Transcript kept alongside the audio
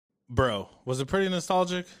Bro, was it pretty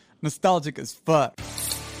nostalgic? Nostalgic as fuck.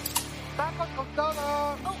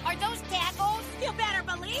 Oh, are those tacos? You better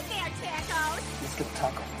believe they're tacos. Let's get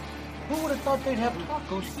tacos. Who would have thought they'd have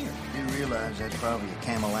tacos here? You realize that's probably a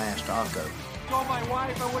Camel Ash taco. Told my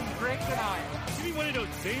wife I wouldn't drink tonight. Give me one of those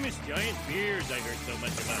famous giant beers I heard so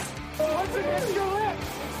much about. What's against your lips?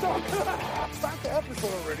 It's so good. Start the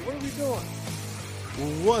episode already. What are we doing?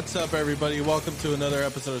 What's up, everybody? Welcome to another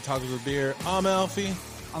episode of Tacos with Beer. I'm Alfie.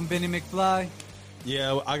 I'm Benny McFly.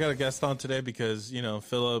 Yeah, I got a guest on today because, you know,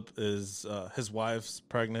 Philip is, his wife's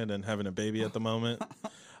pregnant and having a baby at the moment.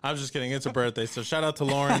 I'm just kidding. It's a birthday. So shout out to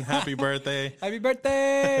Lauren. Happy birthday. Happy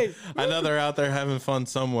birthday! I know they're out there having fun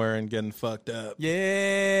somewhere and getting fucked up.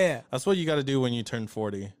 Yeah. That's what you got to do when you turn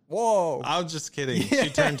 40. Whoa. I was just kidding.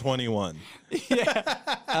 She turned 21.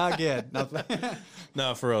 Yeah. Again.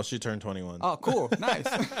 No, for real. She turned 21. Oh, cool. Nice.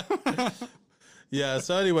 Yeah,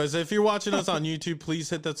 so anyways, if you're watching us on YouTube, please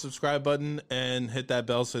hit that subscribe button and hit that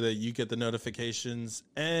bell so that you get the notifications.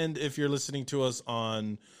 And if you're listening to us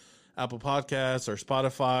on Apple Podcasts or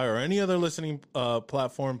Spotify or any other listening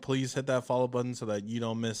platform, please hit that follow button so that you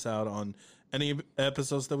don't miss out on any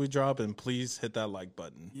episodes that we drop. And please hit that like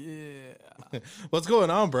button. Yeah. What's going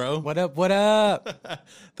on, bro? What up? What up?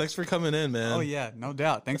 Thanks for coming in, man. Oh, yeah. No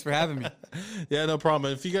doubt. Thanks for having me. Yeah, no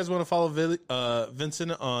problem. If you guys want to follow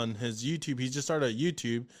Vincent on his YouTube, he just started a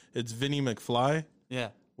YouTube. It's Vinny McFly. Yeah.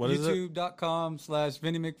 What is it?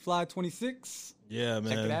 YouTube.com/VinnyMcFly26. Yeah,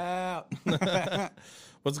 man. Check it out.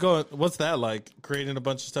 What's that like, creating a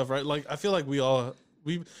bunch of stuff, right? Like, I feel like we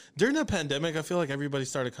during the pandemic, I feel like everybody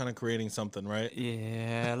started kind of creating something, right?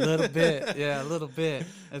 Yeah, a little bit. Yeah, a little bit.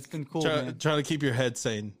 It's been cool, man. Trying to keep your head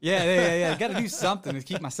sane. Yeah. Got to do something to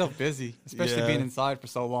keep myself busy, especially being inside for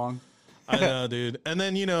so long. I know, dude. And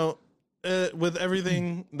then, you know, with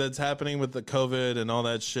everything that's happening with the COVID and all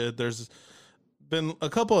that shit, there's been a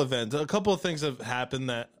couple of things have happened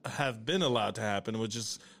that have been allowed to happen, which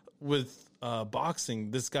is with boxing,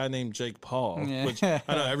 this guy named Jake Paul, which I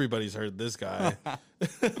know everybody's heard this guy.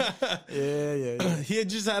 Yeah. He had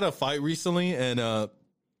just had a fight recently, and I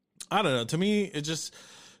don't know. To me, I guess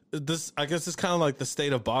it's kind of like the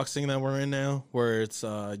state of boxing that we're in now, where it's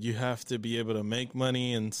you have to be able to make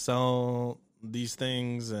money and sell these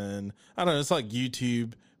things, and I don't know. It's like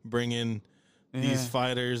YouTube bringing these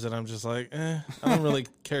fighters, and I'm just like, I don't really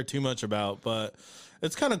care too much about, but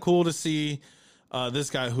it's kind of cool to see. This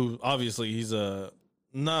guy who obviously he's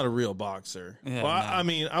not a real boxer. Yeah, well, I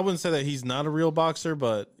mean, I wouldn't say that he's not a real boxer,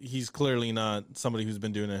 but he's clearly not somebody who's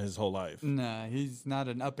been doing it his whole life. Nah, he's not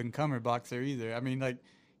an up-and-comer boxer either. I mean, like,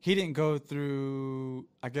 he didn't go through,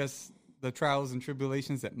 I guess, the trials and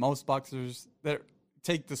tribulations that most boxers that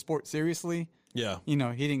take the sport seriously. Yeah. You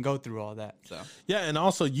know, he didn't go through all that. So. Yeah, and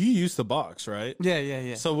also you used to box, right?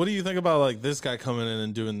 Yeah. So what do you think about like this guy coming in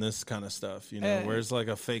and doing this kind of stuff, you know, where it's like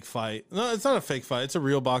a fake fight? No, it's not a fake fight. It's a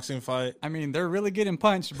real boxing fight. I mean, they're really getting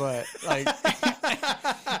punched, but like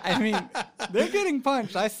I mean, they're getting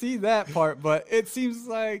punched. I see that part, but it seems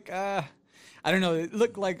like I don't know, it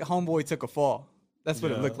looked like Homeboy took a fall. That's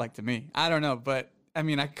what it looked like to me. I don't know, but I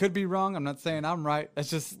mean, I could be wrong. I'm not saying I'm right. That's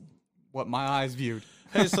just what my eyes viewed.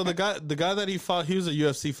 Hey, so the guy that he fought, he was a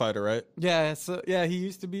UFC fighter, right? Yeah, he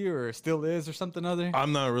used to be or still is or something other.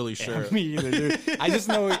 I'm not really sure. Yeah, me either, dude. I just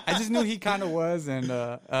knew he kind of was, and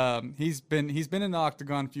he's been in the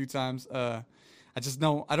octagon a few times. I just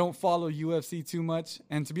know I don't follow UFC too much,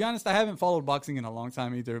 and to be honest, I haven't followed boxing in a long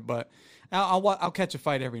time either. But I'll catch a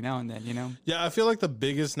fight every now and then, you know. Yeah, I feel like the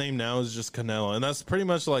biggest name now is just Canelo, and that's pretty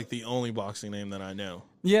much like the only boxing name that I know.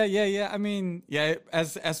 Yeah. I mean,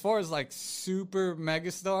 as far as like super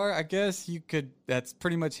megastar, I guess that's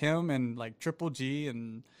pretty much him and like Triple G,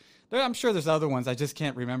 and I'm sure there's other ones I just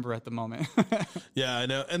can't remember at the moment. Yeah, I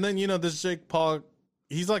know. And then, you know, this Jake Paul,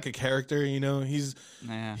 he's like a character, you know. He's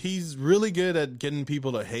really good at getting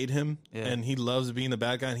people to hate him, and he loves being the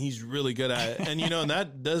bad guy, and he's really good at it. And, you know, and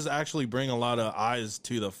that does actually bring a lot of eyes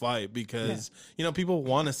to the fight because, you know, people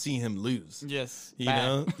want to see him lose. Yes. You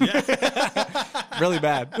know? Yeah. Really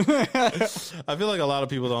bad. I feel like a lot of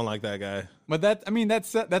people don't like that guy. But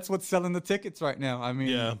that's what's selling the tickets right now. I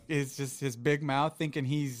mean, it's just his big mouth thinking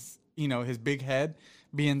he's, you know, his big head.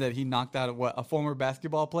 Being that he knocked out a former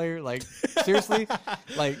basketball player, like seriously,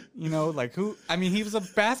 like, you know, like who? I mean, he was a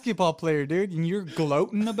basketball player, dude, and you're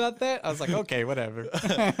gloating about that. I was like, okay, whatever.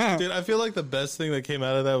 Dude, I feel like the best thing that came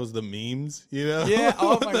out of that was the memes, you know? Yeah.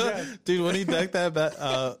 Oh my god, dude, when he decked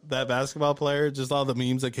that basketball player, just all the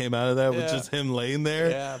memes that came out of that was just him laying there.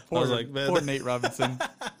 Yeah. I was like, man, poor Nate Robinson.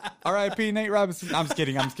 R.I.P. Nate Robinson. I'm just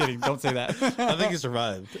kidding. Don't say that. I think he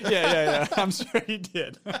survived. Yeah. I'm sure he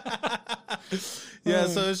did. Yeah,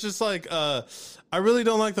 so it's just like I really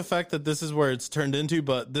don't like the fact that this is where it's turned into,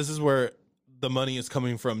 but this is where the money is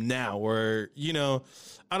coming from now. Where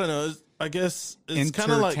I don't know. I guess it's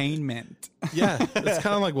kind of like entertainment. yeah, it's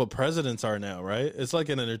kind of like what presidents are now, right? It's like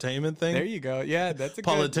an entertainment thing. There you go. Yeah, that's a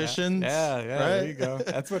Politicians, Good, yeah, right? There you go.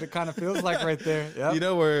 That's what it kind of feels like right there.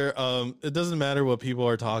 Yep. Where it doesn't matter what people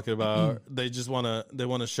are talking about. They just want to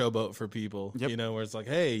showboat for people. Yep. Where it's like,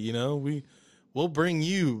 hey, we'll bring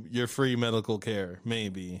you your free medical care,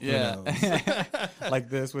 maybe. Yeah. Who knows? Like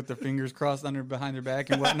this with their fingers crossed behind their back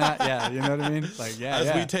and whatnot. Yeah, you know what I mean? Like, yeah.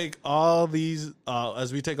 As we take all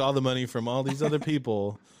the money from all these other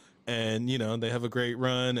people, and they have a great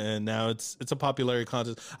run, and now it's a popularity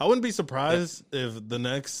contest. I wouldn't be surprised if the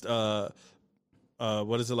next what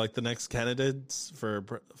is it, like the next candidates for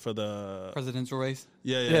the presidential race.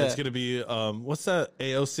 Yeah, it's gonna be what's that,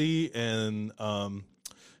 AOC and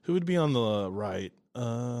who would be on the right?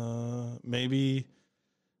 Maybe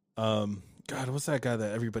God, what's that guy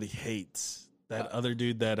that everybody hates? That other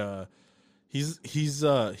dude that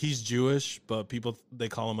he's Jewish, but they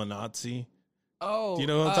call him a Nazi. Oh, do you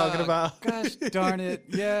know what I'm talking about? Gosh darn it!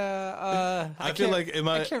 Yeah, I feel like I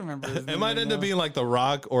can't remember. It might end up being like The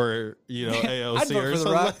Rock or AOC I'd vote or for something.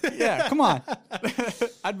 The Rock. Yeah, come on.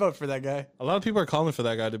 I'd vote for that guy. A lot of people are calling for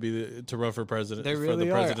that guy to run for president. They for really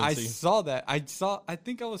the are. presidency. I saw that. I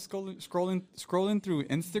think I was scrolling through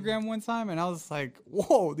Instagram one time, and I was like,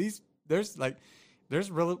 "Whoa, there's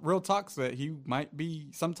real talks that he might be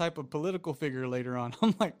some type of political figure later on."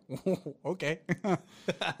 I'm like, whoa, okay,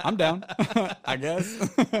 I'm down. I guess.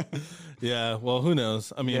 Yeah. Well, who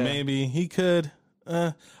knows? I mean, Yeah. maybe he could.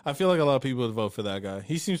 I feel like a lot of people would vote for that guy.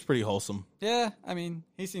 He seems pretty wholesome. Yeah, I mean,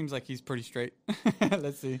 he seems like he's pretty straight.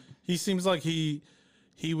 Let's see. He seems like he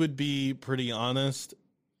would be pretty honest.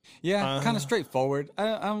 Yeah, kind of straightforward.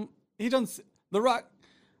 He doesn't.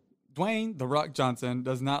 Dwayne The Rock Johnson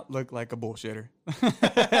does not look like a bullshitter.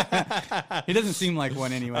 He doesn't seem like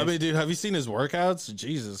one anyway. I mean, dude, have you seen his workauts?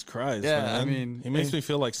 Jesus Christ, Yeah, man. I mean, he makes me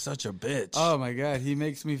feel like such a bitch. Oh my God, he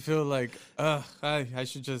makes me feel like, I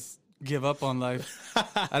should just give up on life.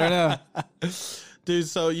 I don't know. Dude,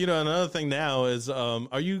 so, another thing now is,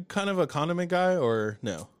 are you kind of a condiment guy or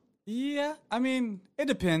no? Yeah, I mean, it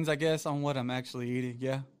depends, I guess, on what I'm actually eating.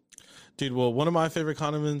 Yeah. Dude, well, one of my favorite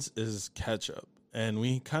condiments is ketchup. And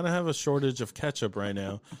we kind of have a shortage of ketchup right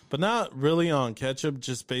now, but not really on ketchup,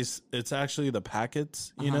 it's actually the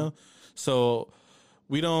packets, So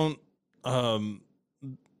we don't,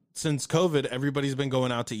 since COVID, everybody's been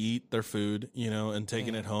going out to eat their food, and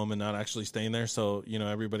taking it home and not actually staying there. So,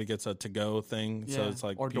 everybody gets a to-go thing. Yeah. So it's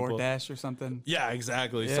like or DoorDash or something. Yeah,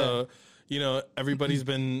 exactly. Yeah. So, everybody's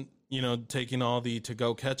been, taking all the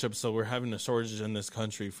to-go ketchup. So we're having a shortage in this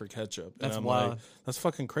country for ketchup. That's and I'm wild. like, that's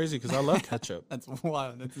fucking crazy because I love ketchup. That's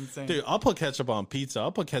wild. That's insane. Dude, I'll put ketchup on pizza.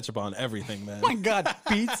 I'll put ketchup on everything, man. Oh my God,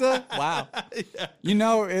 pizza? Wow. Yeah.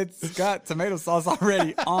 It's got tomato sauce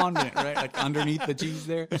already on it, right? Like underneath the cheese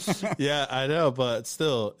there. Yeah, I know, but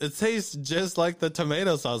still, it tastes just like the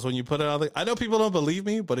tomato sauce when you put it on I know people don't believe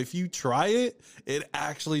me, but if you try it, it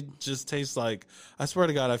actually just tastes like, I swear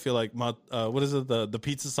to God, I feel like what is it? The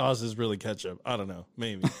pizza sauce is really ketchup. I don't know.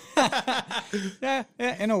 Maybe. Yeah,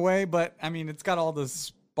 in a way, but I mean, it's got all the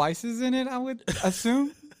spices in it, I would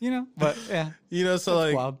assume, but yeah. So That's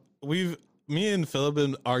like wild. me and Philip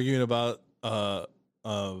been arguing about not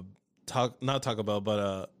Taco Bell,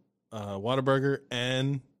 but Whataburger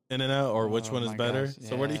and In-N-Out, or which one is my better. gosh,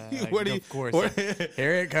 So where do yeah, you of course. where,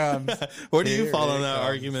 Here it comes. where do you Here fall on it that comes.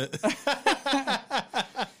 argument?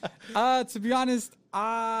 To be honest,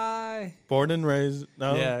 Born and raised,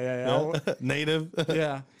 no, Yeah. native.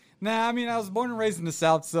 Yeah. Nah, I mean, I was born and raised in the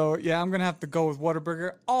South, so yeah, I'm gonna have to go with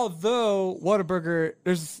Whataburger. Although Whataburger,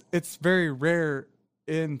 it's very rare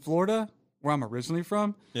in Florida, where I'm originally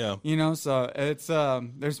from. Yeah. So it's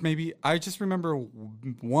there's maybe, I just remember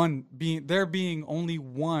being only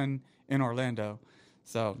one in Orlando.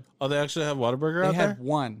 So Oh, they actually have Whataburger they out there? had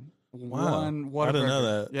one Whataburger. I didn't know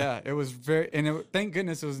that. Yeah, it was thank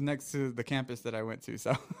goodness it was next to the campus that I went to.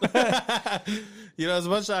 So As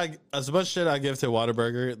much shit I give to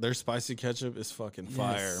Whataburger, their spicy ketchup is fucking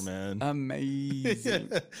fire, Yes. man.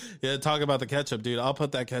 Amazing. Yeah, talk about the ketchup, dude. I'll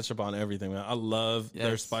put that ketchup on everything, man. I love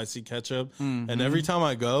their Yes. spicy ketchup. And every time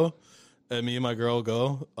I go, and me and my girl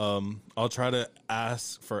go, I'll try to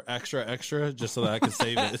ask for extra just so that I can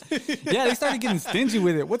save it. Yeah, they started getting stingy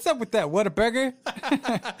with it. What's up with that Whataburger?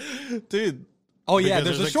 Dude. Oh yeah,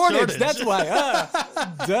 Because there's a shortage. That's why.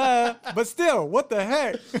 Duh. But still, what the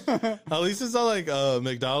heck? At least it's not like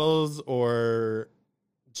McDonald's or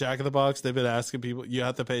Jack in the Box. They've been asking people, you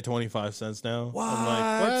have to pay 25 cents now. I'm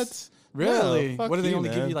like, what? Really? No, fuck What do they you, only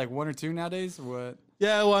give man. you, like one or two nowadays, or what?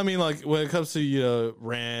 Yeah, well, I mean, like when it comes to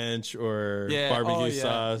ranch or Yeah. barbecue Oh, yeah.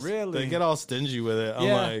 sauce, Really? they get all stingy with it. I'm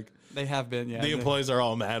Yeah. like, They have been, yeah. the employees are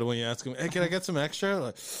all mad when you ask them, "Hey, can I get some extra?"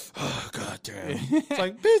 Like, oh god damn! It's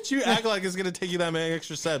like, bitch, you act like it's gonna take you that many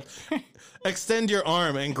extra steps. Extend your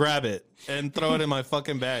arm and grab it and throw it in my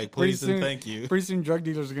fucking bag, Pretty please soon- and thank you, Pretty soon, drug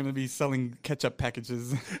dealers are going to be selling ketchup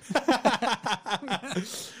packages.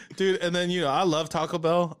 dude. And then I love Taco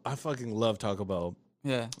Bell. I fucking love Taco Bell.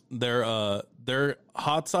 Yeah. Their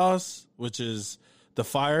hot sauce, which is the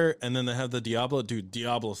fire, and then they have the Diablo. Dude,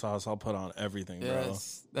 Diablo sauce I'll put on everything, bro.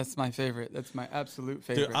 Yes. That's my favorite. That's my absolute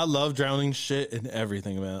favorite. Dude, I love drowning shit in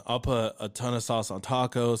everything, man. I'll put a ton of sauce on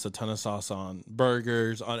tacos, a ton of sauce on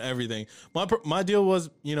burgers, on everything. My deal was,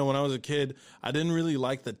 when I was a kid, I didn't really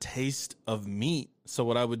like the taste of meat. So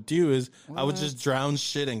what I would do is I would just drown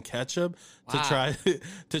shit in ketchup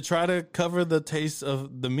to try to cover the taste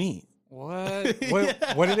of the meat. What?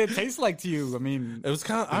 What did it taste like to you? I mean, It was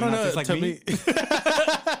kind of, Did I it don't not know, taste like to meat?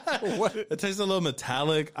 me, what? it tastes a little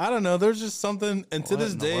metallic. I don't know. There's just something, and to What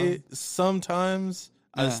this in the day, world? sometimes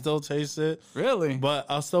I Yeah. still taste it. Really? But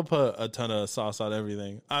I'll still put a ton of sauce on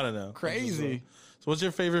everything. I don't know. Crazy. So what's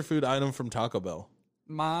your favorite food item from Taco Bell?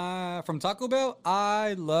 From Taco Bell,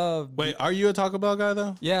 I love. Wait, are you a Taco Bell guy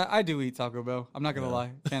though? Yeah, I do eat Taco Bell. I'm not gonna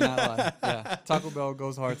lie. Cannot lie. Yeah, Taco Bell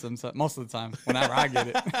goes hard sometimes. Most of the time, whenever I get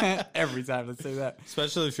it, every time. Let's say that.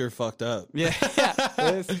 Especially if you're fucked up. Yeah,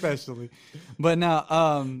 especially. But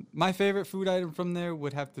now, my favorite food item from there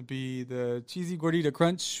would have to be the cheesy gordita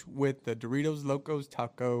crunch with the Doritos Locos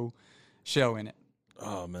Taco shell in it.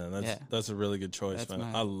 Oh man, Yeah. that's a really good choice, That's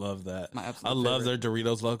man. my- I love that. my I absolute love favorite. their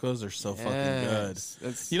Doritos Locos. They're so fucking good. Yes,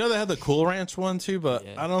 it's- They had the Cool Ranch one too, but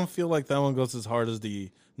Yeah. I don't feel like that one goes as hard as the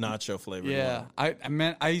nacho flavor. Yeah,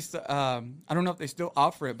 I used to. I don't know if they still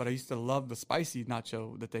offer it, but I used to love the spicy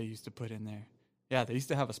nacho that they used to put in there. Yeah, they used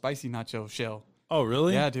to have a spicy nacho shell. Oh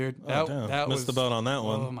really? Yeah, dude. Oh, damn. That Missed was the boat on that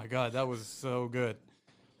one. Oh my god, that was so good.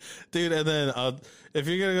 Dude, and then if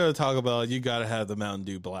you're gonna go to Taco Bell, you gotta have the Mountain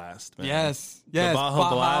Dew Blast, man. Yes, The yes.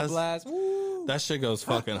 Baja Blast. Woo. That shit goes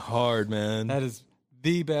fucking hard, man. That is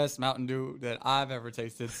the best Mountain Dew that I've ever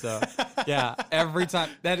tasted. So, yeah, every time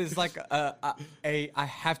that is like I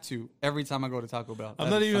have to every time I go to Taco Bell. I'm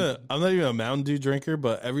That not is even something. I'm not even a Mountain Dew drinker,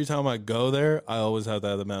 but every time I go there, I always have to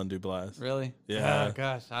have the Mountain Dew Blast. Really. Yeah. Oh,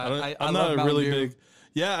 gosh, I'm I not love a Mountain really Dew. big.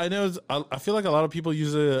 Yeah, I know. I feel like a lot of people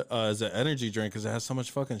use it as an energy drink because it has so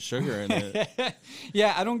much fucking sugar in it.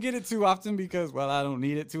 Yeah, I don't get it too often because, well, I don't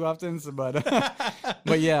need it too often. So,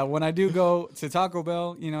 but yeah, when I do go to Taco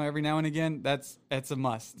Bell, every now and again, it's a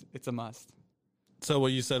must. It's a must. So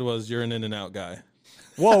what you said was you're an In-N-Out guy.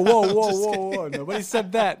 Whoa! Nobody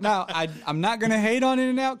said that. Now, I'm not gonna hate on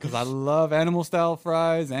In-N-Out because I love animal style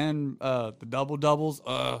fries and the double doubles.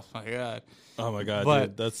 Oh my god! Oh my god,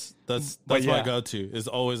 But- dude, that's but my yeah. go-to. Is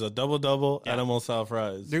always a double animal style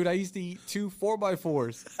fries. Dude, I used to eat 2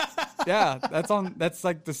 4x4s. Yeah, that's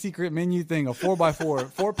like the secret menu thing. A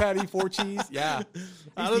 4x4, 4 patty, 4 cheese. Yeah,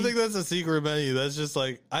 I don't think that's a secret menu. That's just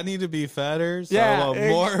like I need to be fatter, so Yeah, I want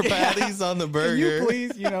more patties on the burger. Can you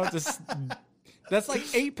please, just that's like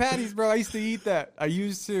 8 patties, bro. I used to eat that. I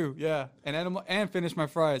used to, yeah, and finish my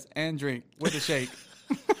fries and drink with a shake.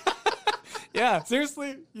 Yeah,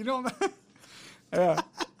 seriously, you don't. Yeah,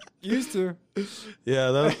 used to.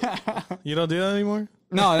 Yeah, you don't do that anymore.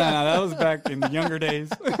 No, that was back in the younger days.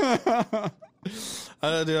 I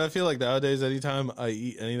don't, dude. I feel like nowadays, anytime I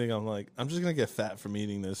eat anything, I'm like, I'm just gonna get fat from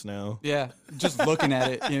eating this now. Yeah, just looking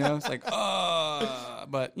at it, it's like,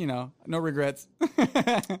 but no regrets.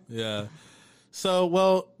 Yeah. So,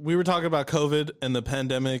 well, we were talking about COVID and the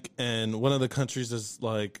pandemic, and one of the countries that's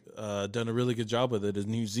like done a really good job with it is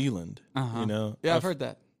New Zealand. Yeah, I've heard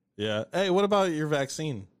that. Yeah. Hey, what about your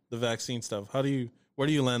vaccine? The vaccine stuff. Where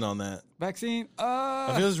do you land on that? Vaccine.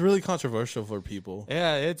 I feel it's really controversial for people.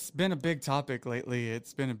 Yeah, it's been a big topic lately.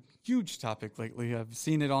 It's been a huge topic lately. I've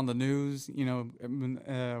seen it on the news.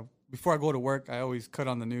 Before I go to work, I always cut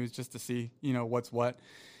on the news just to see, what's what.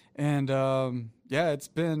 And yeah, it's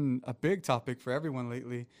been a big topic for everyone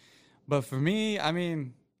lately. But for me, I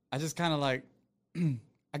mean, I just kind of like,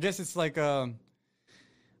 I guess it's like, I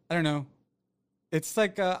don't know. It's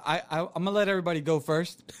like I'm gonna let everybody go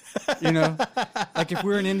first, Like if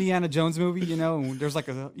we're in Indiana Jones movie, and there's like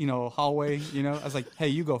a hallway, I was like, hey,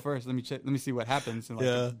 you go first. Let me check. Let me see what happens. And like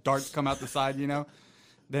if darts come out the side,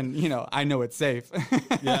 then I know it's safe.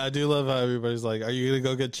 Yeah, I do love how everybody's like, "Are you gonna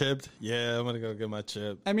go get chipped?" Yeah, I'm gonna go get my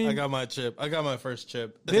chip. I mean- I got my chip. I got my first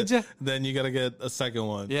chip. Did ya? Then you gotta get a second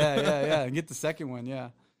one. yeah. And get the second one, yeah.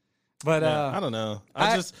 But Yeah, I don't know.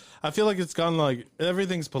 I feel like it's gone like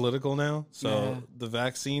everything's political now. So Yeah. the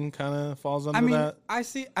vaccine kind of falls under that.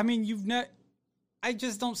 I mean, you've not. I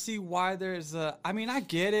just don't see why there's a. I mean, I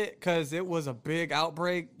get it because it was a big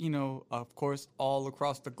outbreak, of course, all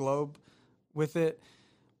across the globe with it.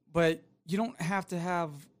 But you don't have to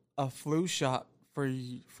have a flu shot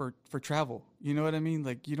for travel. You know what I mean?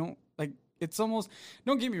 Like, you don't, like, it's almost,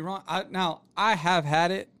 don't get me wrong. I have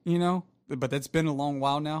had it, but it's been a long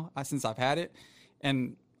while now since I've had it.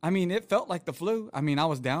 And I mean, it felt like the flu. I mean, I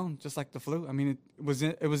was down just like the flu. I mean,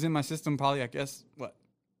 it was in my system probably, I guess, what,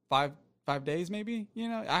 five days maybe?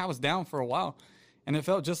 I was down for a while, and it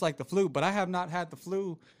felt just like the flu. But I have not had the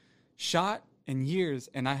flu shot in years,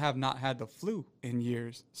 and I have not had the flu in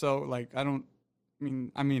years. So, like,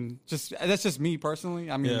 just that's just me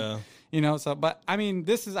personally. I mean, So, but I mean,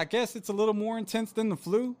 I guess it's a little more intense than the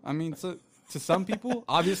flu. I mean, to some people,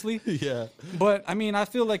 obviously. Yeah. But I mean, I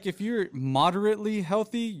feel like if you're moderately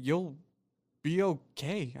healthy, you'll be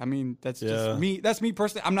okay. I mean, that's just me. That's me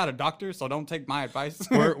personally. I'm not a doctor, so don't take my advice.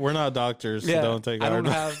 We're not doctors, so don't take. I don't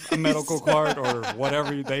have a medical card or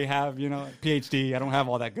whatever they have. PhD. I don't have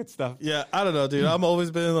all that good stuff. Yeah, I don't know, dude. I've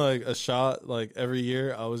always been like a shot. Like every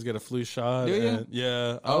year, I always get a flu shot. Do you? And,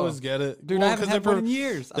 yeah, I always get it, dude. I haven't had one in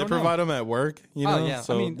years. They provide them at work. Oh yeah.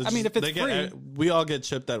 So I mean, if it's free, we all get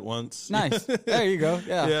chipped at once. Nice. There you go.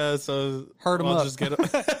 Yeah. Yeah. So hurt them up. Just get them.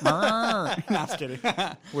 No, just kidding.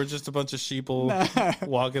 We're just a bunch of sheeple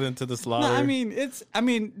walking into the slaughter. No, I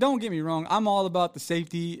mean, don't get me wrong. I'm all about the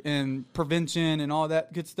safety and prevention and all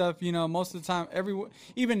that good stuff. Most of the time,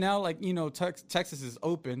 even now, like, Texas is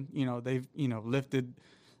open. They've, lifted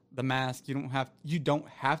the mask. You don't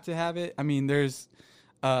have to have it. I mean, there's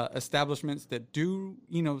establishments that do,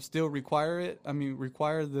 still require it. I mean,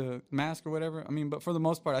 require the mask or whatever. I mean, but for the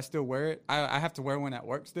most part, I still wear it. I have to wear one at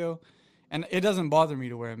work still. And it doesn't bother me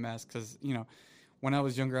to wear a mask because, when I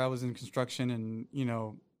was younger, I was in construction and,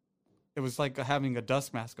 it was like having a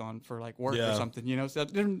dust mask on for like work or something, so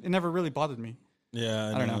it never really bothered me.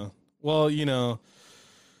 Yeah. I don't know. Well,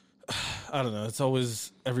 I don't know. It's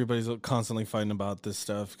always, everybody's constantly fighting about this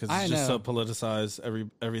stuff because it's just so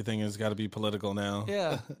politicized. Everything has got to be political now.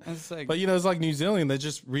 Yeah. It's like, but it's like New Zealand. They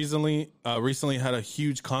just recently had a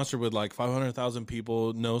huge concert with like 500,000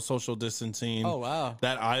 people, no social distancing. Oh, wow.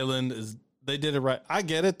 That island they did it right. I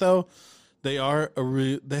get it though. They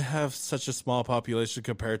have such a small population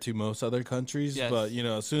compared to most other countries. Yes. But,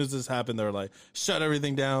 as soon as this happened, they're like, shut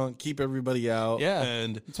everything down, keep everybody out. Yeah.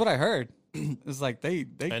 And that's what I heard. It's like they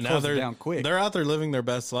closed it down quick. They're out there living their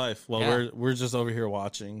best life while we're just over here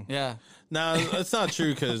watching. Yeah. Now, it's not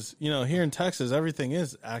true because, here in Texas, everything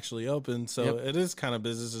is actually open. So it is kind of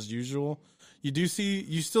business as usual. You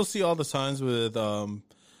still see all the signs with,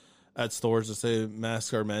 at stores that say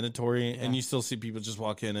masks are mandatory, and you still see people just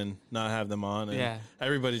walk in and not have them on, and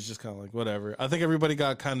everybody's just kind of like, whatever. I think everybody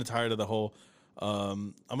got kind of tired of the whole,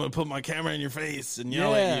 I'm going to put my camera in your face and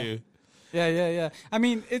yell at you. Yeah. I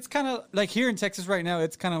mean, it's kind of like here in Texas right now,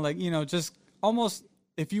 it's kind of like, just almost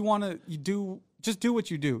if you want to, just do what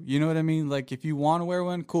you do. You know what I mean? Like, if you want to wear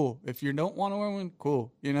one, cool. If you don't want to wear one,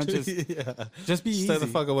 cool. Just be easy. Stay the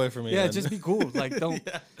fuck away from me. Yeah, then. just be cool. Like, don't.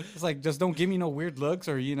 It's like, just don't give me no weird looks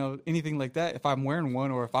or anything like that. If I'm wearing one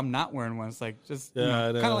or if I'm not wearing one, it's like just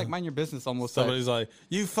kind of like mind your business almost. Somebody's like,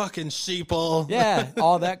 you fucking sheeple. Yeah,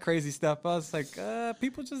 all that crazy stuff. I was like,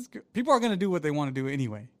 people are gonna do what they want to do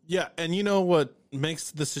anyway. Yeah, and you know what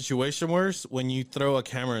makes the situation worse? When you throw a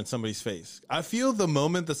camera in somebody's face. I feel the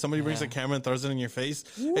moment that somebody brings a camera and throws it in your face,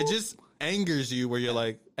 it just angers you where you're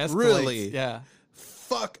like, Escalates. Really? Yeah.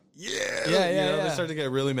 Fuck yeah. Yeah. They start to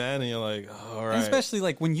get really mad and you're like, oh, all right. And especially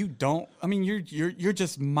like when you don't, I mean, you're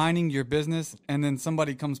just minding your business and then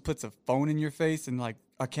somebody puts a phone in your face and like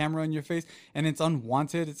a camera in your face and it's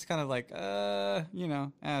unwanted. It's kind of like, I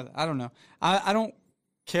don't know. I don't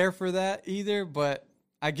care for that either, but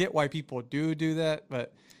I get why people do that,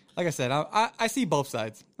 but like I said, I see both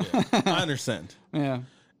sides. Yeah, I understand. Yeah.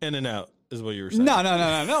 In and out is what you were saying. No,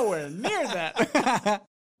 nowhere near that.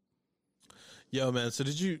 Yo, man, so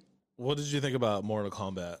what did you think about Mortal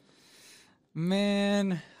Kombat?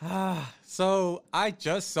 Man, so I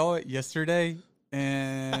just saw it yesterday,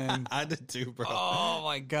 and I did too, bro. Oh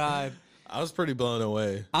my God. I was pretty blown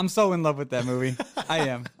away. I'm so in love with that movie. I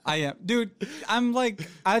am. Dude,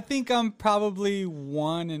 I think I'm probably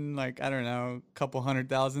one in like, I don't know, a couple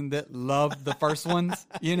 100,000 that love the first ones,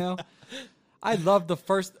 I love the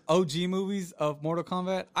first OG movies of Mortal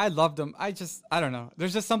Kombat. I loved them. I don't know.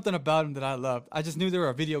 There's just something about them that I loved. I just knew they were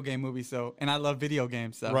a video game movie, and I love video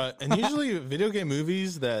games. So. Right. And usually video game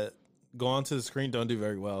movies that go onto the screen don't do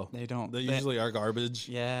very well. They don't. They usually are garbage.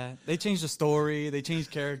 Yeah. They change the story. They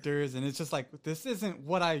change characters. And it's just like, this isn't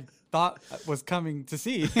what I thought was coming to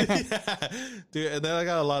see. Yeah. Dude, and then I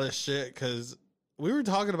got a lot of shit because we were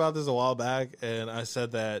talking about this a while back, and I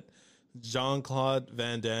said that Jean-Claude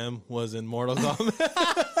Van Damme was in Mortal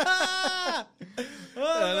Kombat.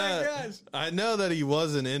 gosh. I know that he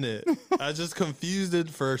wasn't in it. I just confused it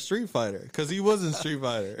for Street Fighter because he was in Street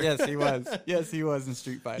Fighter. Yes, he was. Yes, he was in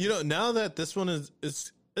Street Fighter. You know, now that this one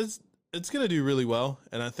it's gonna do really well,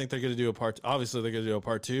 and I think they're gonna do a part. Obviously, they're gonna do a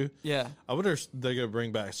part 2. Yeah. I wonder if they're gonna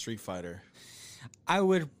bring back Street Fighter. I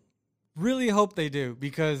would really hope they do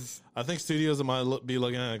because I think studios might be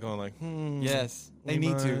looking at it going like, yes, they we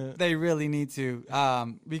need to. might. They really need to.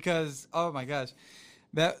 Because oh my gosh,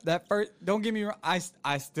 that first. Don't get me wrong.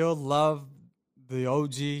 I still love the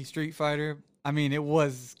OG Street Fighter. I mean, it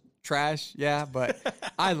was trash, yeah, but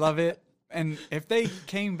I love it. And if they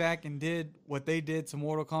came back and did what they did to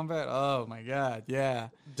Mortal Kombat, oh my god, yeah.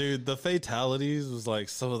 dude, the fatalities was like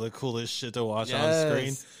some of the coolest shit to watch on Yes.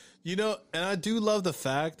 screen. You know, and I do love the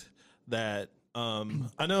fact that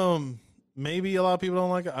I know maybe a lot of people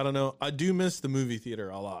don't like it. I don't know. I do miss the movie theater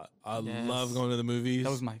a lot. I Yes. love going to the movies.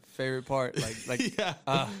 That was my favorite part. Like Yeah.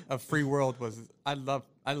 a Free World was. I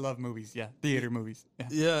love movies. Yeah, theater movies. Yeah.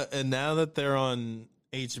 Yeah, and now that they're on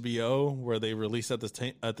HBO, where they release at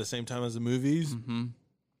the same time as the movies,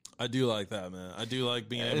 I do like that, man. I do like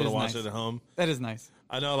being It able to is watch nice. it at home. That is nice.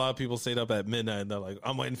 I know a lot of people stayed up at midnight and they're like,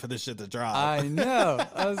 "I'm waiting for this shit to drop." I know.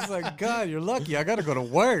 I was like, God, you're lucky. I gotta go to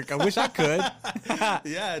work. I wish I could.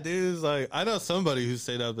 Yeah, dude. It's like I know somebody who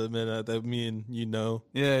stayed up at midnight that me and you know.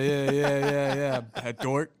 Yeah. Bad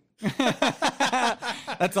dork.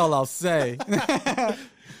 That's all I'll say.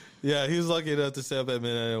 Yeah, he was lucky enough to stay up at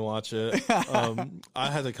midnight and watch it.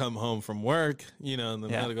 I had to come home from work, you know, and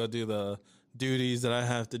then I Yeah. had to go do the duties that I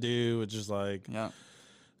have to do, which is like Yeah.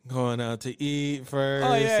 going out to eat first,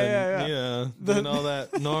 Oh, yeah, and yeah. you know, doing all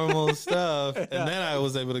that normal stuff, and then I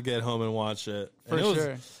was able to get home and watch it. For And it was,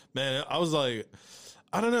 sure. man. I was like,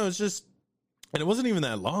 I don't know, it's just, and it wasn't even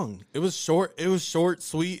that long. It was short. It was short,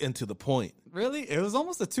 sweet, and to the point. Really? It was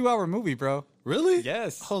almost a 2-hour movie, bro. Really?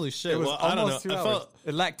 Yes. Holy shit! It was Well, I don't know. almost 2 I hours. felt,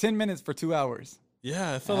 It lacked 10 minutes for 2 hours.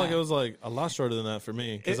 yeah, I felt like it was like a lot shorter than that for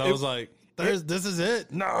me because It- I was like, this is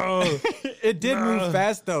it. No. It did Nah. move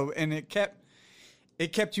fast though, and it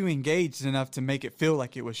kept you engaged enough to make it feel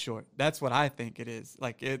like it was short. That's what I think it is.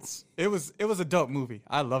 Like it was a dope movie.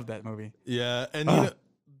 I love that movie. Yeah, and you know,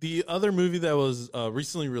 the other movie that was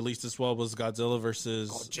recently released as well was Godzilla versus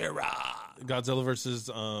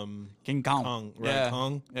King Kong. Kong, right? Yeah.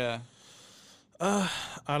 Kong. Yeah.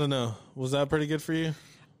 I don't know. Was that pretty good for you?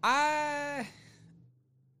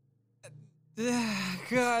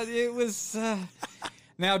 God, it was.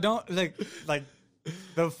 Now, don't like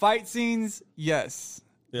the fight scenes. Yes,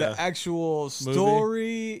 Yeah. the actual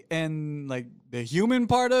story and like the human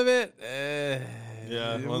part of it.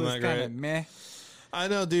 Yeah, it wasn't was that kind great? of meh. I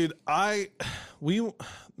know, dude.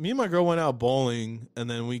 Me and my girl went out bowling, and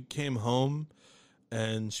then we came home,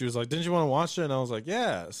 and she was like, "Didn't you want to watch it?" And I was like,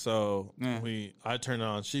 "Yeah." So Yeah. I turned it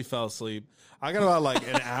on. She fell asleep. I got about like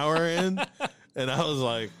an hour in, and I was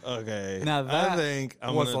like, "Okay, Now I that think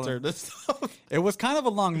I'm was gonna a- turn this off." It was kind of a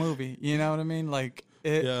long movie. You know what I mean? Like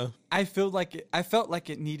it. Yeah. I felt like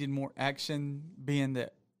it needed more action, being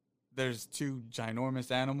that there's two ginormous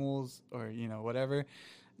animals, or whatever.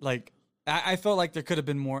 Like I felt like there could have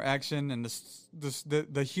been more action, and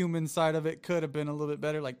the human side of it could have been a little bit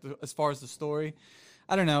better. Like as far as the story,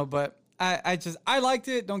 I don't know, but I liked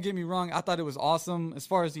it. Don't get me wrong. I thought it was awesome. As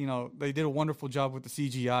far as they did a wonderful job with the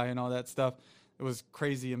CGI and all that stuff. It was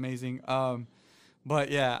crazy, amazing.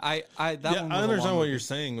 But yeah, I I one was a understand long what movie. you're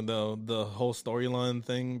saying though. The whole storyline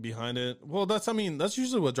thing behind it. Well, that's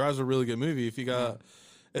usually what drives a really good movie. If you got,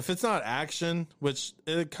 if it's not action, which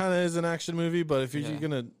it kind of is an action movie, but if you're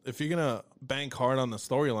gonna bank hard on the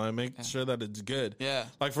storyline, make sure that it's good. Yeah.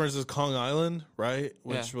 Like for instance, Kong Island, right?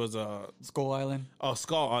 Which Yeah. was Skull Island.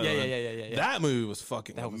 Skull Island. Yeah. That movie was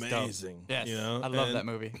fucking That was dope. amazing. Yes, You know, I love And that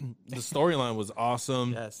movie. The storyline was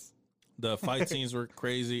awesome. Yes. The fight scenes were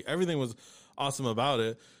crazy. Everything was awesome about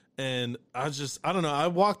it. And I don't know. I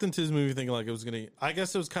walked into this movie thinking like it was going to, I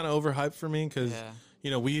guess it was kind of overhyped for me because,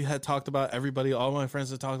 Yeah. we had talked about all my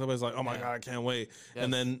friends had talked about it. It's like, oh my God, I can't wait. Yes.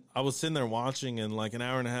 And then I was sitting there watching and like an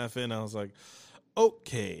hour and a half in, I was like,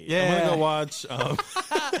 okay, I'm Yeah. going to go watch.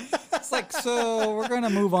 It's like, so we're going to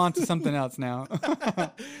move on to something else now.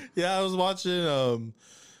 Yeah, I was watching,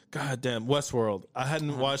 goddamn Westworld. I hadn't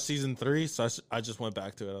Uh-huh. watched season 3, so I just went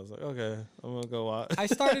back to it. I was like, okay, I'm gonna go watch. I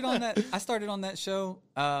started on that show.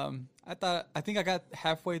 I think I got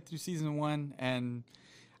halfway through season 1 and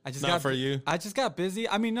I just Not for you? I just got busy.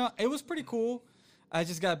 I mean, no, it was pretty cool. I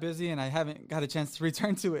just got busy and I haven't got a chance to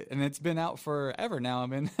return to it, and it's been out forever now. I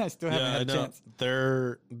mean, I still haven't had a chance.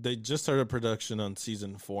 They just started production on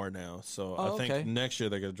season 4 now, so I think okay. next year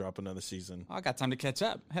they're gonna drop another season. I got time to catch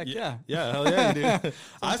up. Heck yeah. Yeah, hell yeah, dude. I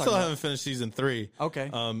I'm still talking haven't finished season 3. Okay.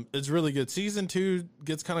 It's really good. Season 2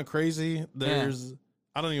 gets kind of crazy. There's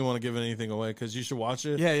I don't even want to give anything away because you should watch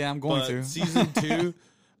it. Yeah, I'm going But to. Season 2,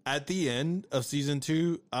 at the end of season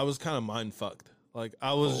 2, I was kind of mind fucked. Like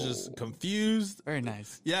I was just confused. Very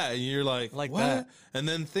nice. Yeah, and you're like Like what? that. And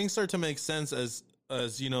then things start to make sense as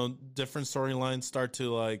you know, different storylines start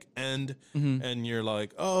to like end, and you're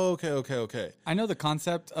like, oh, okay. I know the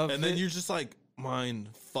concept of And then it. you're just like mind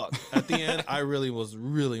fucked. At the end, I was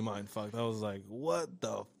really mind fucked. I was like, what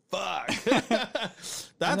the fuck?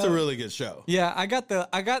 That's a really good show. Yeah, I got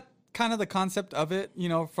kind of the concept of it, you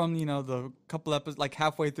know, from, you know, the couple episodes, like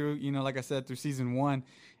halfway through, you know, like I said, through season 1.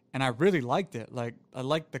 And I really liked it. Like, I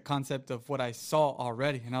liked the concept of what I saw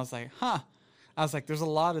already. And I was like, there's a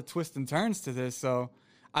lot of twists and turns to this. So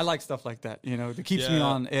I like stuff like that, you know, that keeps me Yeah.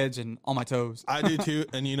 on edge and on my toes. I do too.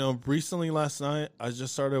 And you know, recently last night, I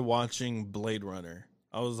just started watching Blade Runner.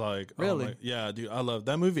 I was like, oh Really? my, yeah, dude, I love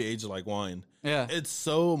that movie. Aged like wine. Yeah. It's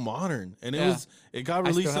so modern, and Yeah. it got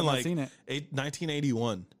I still released in have not like seen it.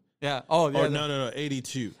 1981. Yeah. Oh, yeah. Or no,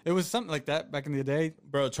 82. It was something like that back in the day.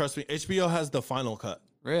 Bro, trust me, HBO has the final cut.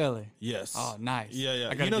 Really? Yes. Oh, nice. Yeah.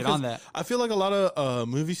 I gotta You know, get on 'cause that. I feel like a lot of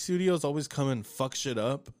movie studios always come and fuck shit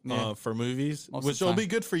up Yeah. for movies, Most of which the will time. be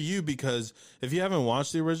good for you because if you haven't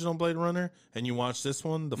watched the original Blade Runner and you watch this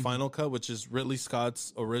one, Mm-hmm. the final cut, which is Ridley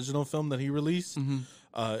Scott's original film that he released,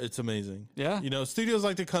 it's amazing. Mm-hmm. Yeah. You know, studios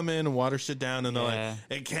like to come in and water shit down, and they're Yeah.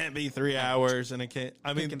 like, it can't be 3 hours, and it can't.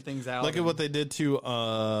 I mean, Picking things out Look at and- what they did to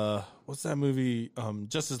what's that movie?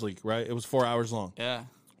 Justice League, right? It was 4 hours long, Yeah.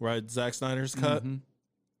 right? Zack Snyder's cut. Mm-hmm.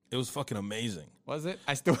 It was fucking amazing. Was it?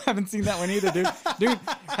 I still haven't seen that one either, dude. Dude,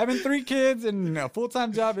 having 3 kids and a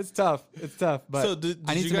full-time job, it's tough. It's tough, but So did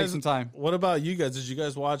I need you to guys, make some time. What about you guys? Did you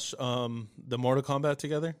guys watch the Mortal Kombat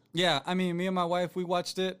together? Yeah, I mean, me and my wife, we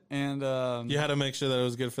watched it, and You had to make sure that it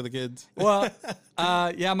was good for the kids. well,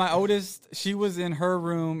 yeah, my oldest, she was in her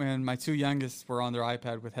room, and my 2 youngest were on their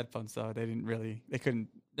iPad with headphones, so they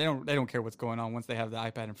don't care what's going on once they have the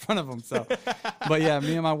iPad in front of them. So, but yeah,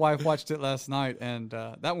 me and my wife watched it last night, and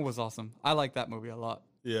that one was awesome. I like that movie a lot.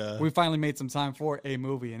 Yeah. We finally made some time for a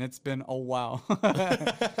movie, and it's been a while.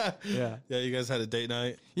 Yeah. Yeah, you guys had a date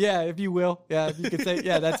night. Yeah, if you will. Yeah, if you could say,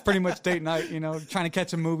 yeah, that's pretty much date night, you know, trying to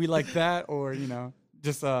catch a movie like that, or, you know,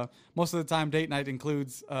 just most of the time date night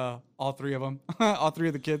includes all 3 of them, all 3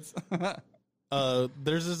 of the kids.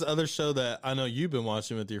 There's this other show that I know you've been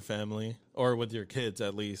watching with your family, or with your kids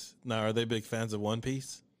at least. Now, are they big fans of One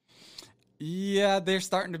Piece? Yeah, they're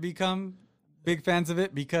starting to become big fans of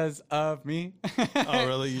it because of me. Oh,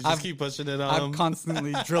 really? You just I've- keep pushing it on I'm them?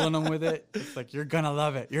 constantly drilling them with it. It's like, you're gonna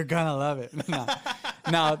love it. You're gonna love it.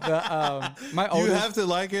 No, my You oldest. have to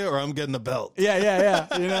like it, or I'm getting the belt. Yeah.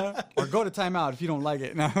 You know, or go to timeout if you don't like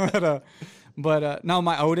it. No, but no,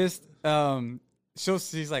 my oldest.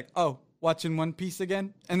 She's like, oh, watching One Piece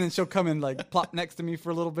again, and then she'll come and like plop next to me for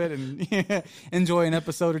a little bit and enjoy an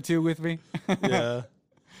episode or 2 with me. Yeah.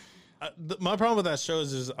 My problem with that show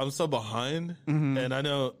is I'm so behind, and I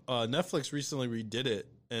know Netflix recently redid it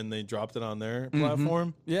and they dropped it on their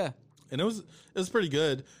platform, Yeah. and it was pretty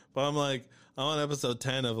good. But I'm like, I'm on episode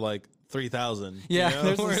 10 of like 3,000. Yeah, you know?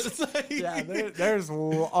 there's Where this- it's like- Yeah, there's a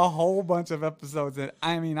whole bunch of episodes that,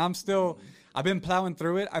 I mean, I've been plowing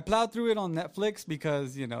through it. I plowed through it on Netflix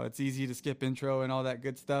because, you know, it's easy to skip intro and all that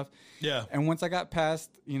good stuff. Yeah. And once I got past,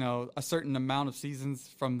 you know, a certain amount of seasons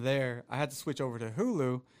from there, I had to switch over to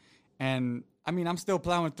Hulu. And I mean, I'm still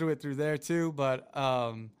plowing through it through there too, but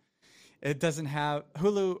it doesn't have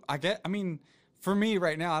Hulu. I mean, for me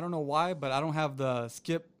right now, I don't know why, but I don't have the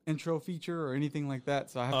skip intro feature or anything like that,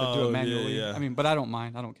 so I have to do Oh, it yeah, manually. yeah. I mean, but I don't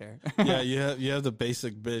mind. I don't care. Yeah, you have the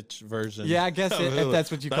basic bitch version. Yeah, I guess of if Hulu. that's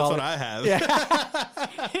what you call it. That's what I have. Yeah.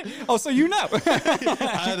 Oh, so you know.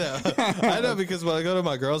 I know because when I go to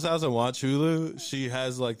my girl's house and watch Hulu, she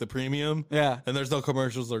has like the premium. Yeah. And there's no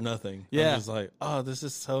commercials or nothing. Yeah. I'm just like, oh, this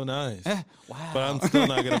is so nice. Wow. But I'm still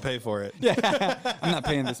not going to pay for it. Yeah, I'm not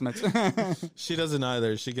paying this much. She doesn't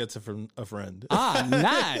either. She gets it from a friend. Ah,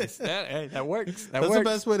 nice. That works. That That's works. the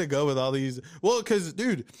best way to go with all these. Well, because,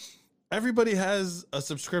 dude, everybody has a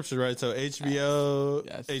subscription, right? So HBO,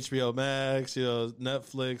 Yes. HBO Max, you know,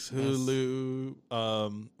 Netflix, Hulu,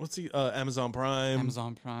 Amazon Prime.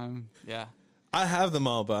 Amazon Prime. Yeah. I have them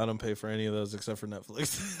all, but I don't pay for any of those except for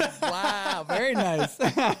Netflix. Wow, very nice.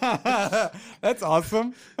 That's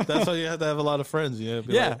awesome. That's why you have to have a lot of friends. You know,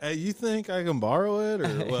 be Yeah. like, hey, you think I can borrow it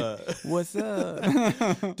or what? What's up?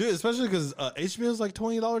 Dude, especially because HBO is like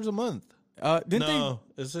 $20 a month. Didn't No,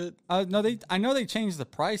 is it? no, I know they changed the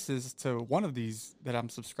prices to one of these that I'm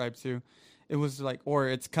subscribed to. It was like, or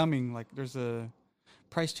it's coming. Like, there's a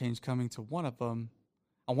price change coming to one of them.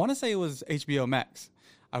 I want to say it was HBO Max.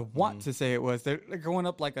 I want to say it was. They're going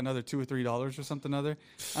up like another $2 or $3 or something other.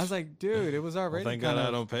 I was like, dude, it was already. Thank God I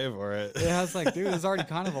don't pay for it. Yeah, I was like, dude, it's already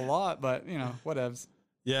kind of a lot, but you know, whatevs.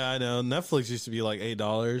 Yeah, I know. Netflix used to be like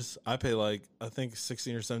 $8. I pay like I think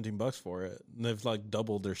 16 or 17 bucks for it. And they've like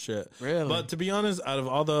doubled their shit. Really? But to be honest, out of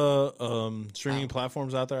all the streaming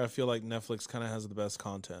platforms out there, I feel like Netflix kind of has the best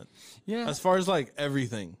content. Yeah. As far as like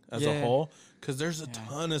everything as a Yeah. whole, because there's a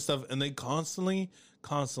ton of stuff, and they constantly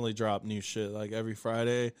drop new shit like every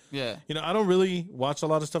Friday. Yeah. You know, I don't really watch a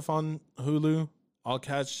lot of stuff on Hulu. I'll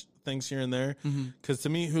catch things here and there because to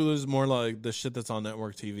me, Hulu is more like the shit that's on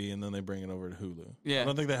network TV, and then they bring it over to Hulu. Yeah. I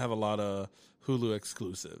don't think they have a lot of Hulu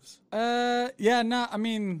exclusives. Yeah, no, I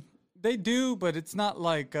mean, they do, but it's not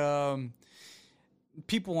like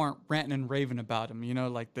people aren't ranting and raving about them, you know,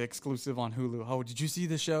 like the exclusive on Hulu. Oh, did you see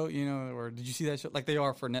the show? You know, or did you see that show? Like they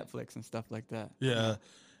are for Netflix and stuff like that. Yeah.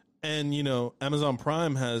 And, you know, Amazon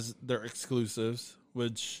Prime has their exclusives,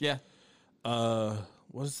 which, Yeah.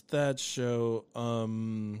 what's that show?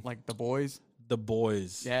 Like The Boys. The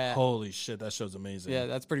Boys. Yeah. Holy shit, that show's amazing. Yeah,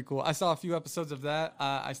 that's pretty cool. I saw a few episodes of that.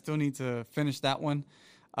 I still need to finish that one.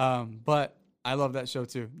 But I love that show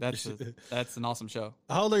too. That's an awesome show.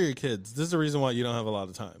 How old are your kids? This is the reason why you don't have a lot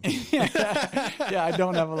of time. Yeah, I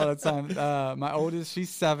don't have a lot of time. My oldest,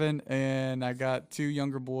 she's 7, and I got 2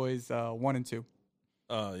 younger boys, 1 and 2.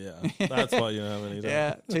 Oh, yeah. That's why you don't have any time.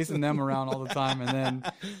 Yeah, chasing them around all the time. And then,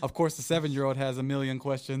 of course, the 7-year-old has a million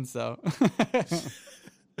questions. So,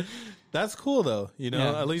 That's cool, though. You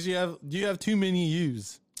know, Yeah. at least you have too many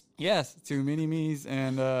U's. yes, 2 mini-me's.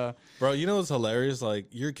 And, Bro, you know what's hilarious? Like,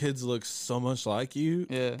 your kids look so much like you,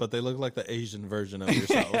 Yeah. but they look like the Asian version of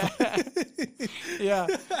yourself. yeah,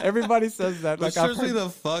 everybody says that. Which Like, I've trips me heard, the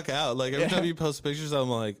fuck out. Like, every time you post pictures, I'm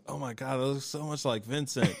like, oh my God, that looks so much like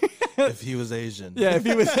Vincent if he was Asian. yeah, if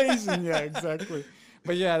he was Asian, yeah, exactly.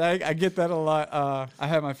 But yeah, I get that a lot. I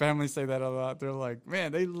have my family say that a lot. They're like,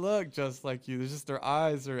 man, they look just like you. It's just their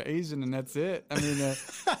eyes are Asian and that's it. I mean,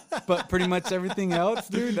 but pretty much everything else,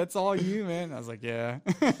 dude, that's all you, man. I was like, yeah.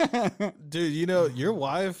 Dude, you know, your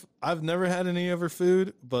wife, I've never had any of her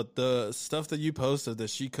food, but the stuff that you posted that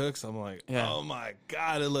she cooks, I'm like, Yeah. oh my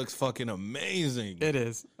God, it looks fucking amazing. It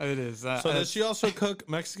is. It is. So does she also cook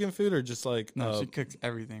Mexican food or just like... No, she cooks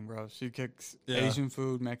everything, bro. She cooks Yeah. Asian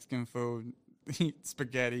food, Mexican food,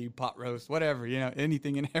 spaghetti, pot roast, whatever, you know,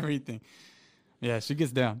 anything and everything. Yeah, she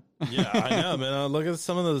gets down. Yeah, I know, man. I look at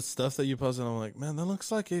some of the stuff that you posted, and I'm like, man, that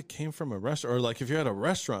looks like it came from a restaurant. Or like if you're at a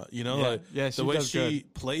restaurant, you know, Yeah. like Yeah, the she way does she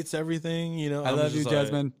good. plates everything, you know. I I'm love you, just like-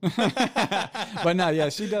 Jasmine. But no, yeah,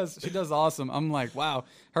 she does awesome. I'm like, wow.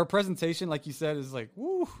 Her presentation, like you said, is like,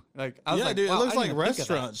 woo. Like, I was Yeah, like, dude, wow, it looks I like didn't even think of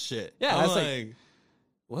that. restaurant shit. Yeah, I'm it's like- like,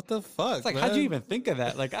 what the fuck? It's like, man? how'd you even think of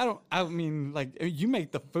that? Like, I mean, like, you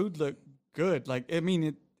make the food look good. Like, I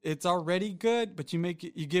mean, it's already good, but you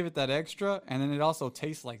give it that extra, and then it also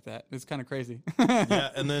tastes like that. It's kind of crazy.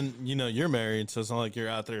 Yeah, and then you know you're married, so it's not like you're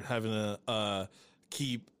out there having to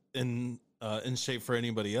keep in shape for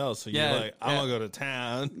anybody else. So Yeah, you're like, I'm yeah. gonna go to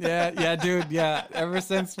town. Yeah, dude. Yeah, ever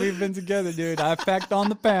since we've been together, dude, I've packed on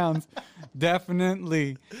the pounds.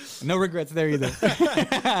 Definitely, no regrets there either.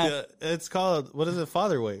 Yeah, it's called, what is it?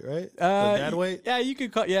 Father weight, right? The dad weight. Yeah, you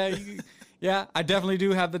could call. Yeah, yeah. I definitely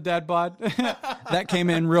do have the dad bod. That came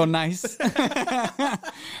in real nice.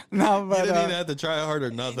 No, You but didn't even have to try hard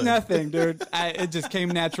or nothing. nothing, dude. It just came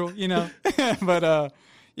natural, you know. But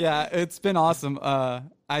yeah, it's been awesome.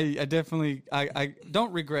 I definitely I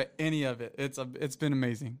don't regret any of it. It's been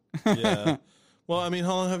amazing. Yeah. Well, I mean,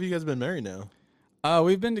 how long have you guys been married now?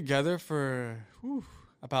 We've been together for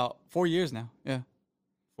about 4 years now. Yeah,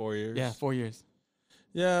 4 years. yeah, 4 years.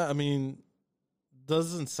 Yeah, I mean,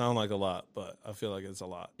 doesn't sound like a lot, but I feel like it's a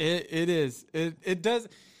lot. It is. It does.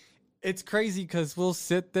 It's crazy because we'll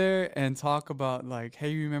sit there and talk about like, hey,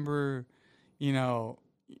 you remember, you know,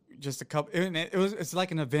 just a couple. And it's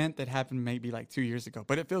like an event that happened maybe like 2 years ago,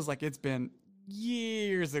 but it feels like it's been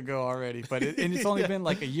years ago already. But and it's only been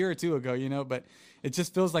like a year or two ago, you know. But it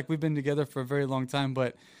just feels like we've been together for a very long time.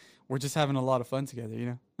 But we're just having a lot of fun together, you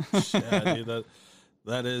know. Yeah, dude,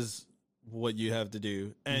 that is what you have to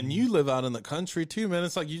do, and you live out in the country too, man.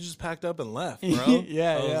 It's like you just packed up and left, bro.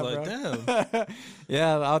 Yeah, I was like, damn.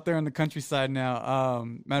 Yeah, out there in the countryside now.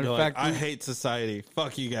 Matter You're of like, fact, I hate society.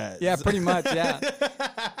 Fuck you guys. yeah, pretty much. Yeah,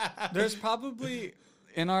 there's probably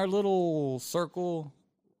in our little circle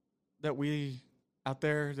that we out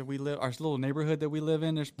there that we live, our little neighborhood that we live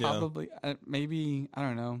in. There's probably maybe I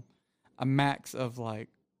don't know, a max of like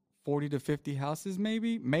 40 to 50 houses,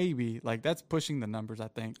 maybe like that's pushing the numbers, I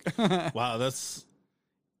think. Wow,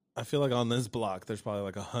 I feel like on this block there's probably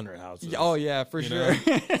like 100 houses. Oh yeah, for you sure. know?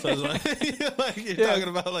 So it's like you're talking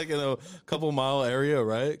about like in a couple mile area,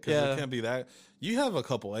 right? Because Yeah. it can't be that. You have a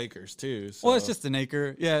couple acres too. So. Well, it's just an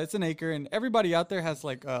acre. Yeah, it's an acre, and everybody out there has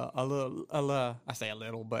like a little. I say a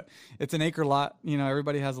little, but it's an acre lot. You know,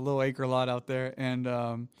 everybody has a little acre lot out there, and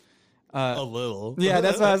a little. yeah,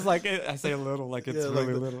 that's why I was like, I say a little, like it's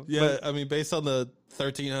really little. Yeah, I mean, based on the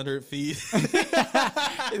 1,300 feet.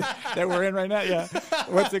 That we're in right now. Yeah,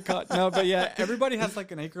 what's it called? No, but yeah, everybody has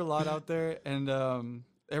like an acre lot out there, and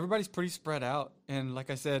everybody's pretty spread out. And like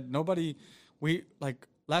I said, we like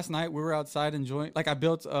last night we were outside enjoying. Like I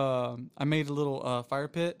made a little fire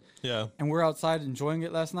pit. Yeah. And we're outside enjoying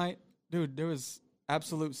it last night. Dude, there was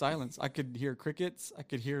absolute silence. I could hear crickets. I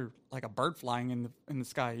could hear like a bird flying in the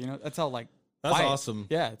sky. You know, that's how like That's quiet. awesome.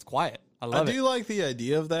 Yeah, it's quiet. I I love do it. like the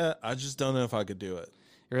idea of that. I just don't know if I could do it.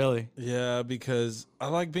 Really? Yeah, because I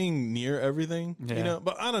like being near everything, Yeah. you know,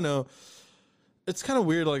 but I don't know. It's kind of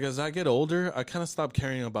weird. Like as I get older, I kind of stop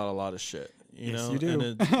caring about a lot of shit, you Yes, know? you do.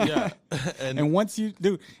 And yeah. And once you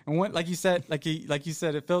do, and when, like you said,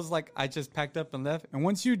 it feels like I just packed up and left. And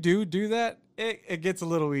once you do that, it gets a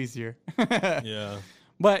little easier. yeah.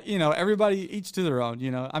 But, you know, everybody, each to their own,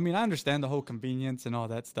 you know. I mean, I understand the whole convenience and all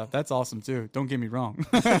that stuff. That's awesome, too. Don't get me wrong.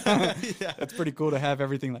 Yeah. It's pretty cool to have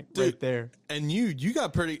everything, like, Dude, right there. And you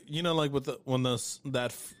got pretty, you know, like with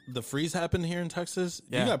the freeze happened here in Texas,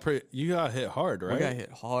 Yeah. you got hit hard, right? We got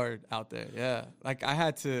hit hard out there, yeah. Like,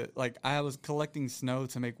 I was collecting snow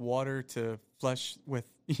to make water to flush with,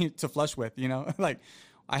 you know? Like,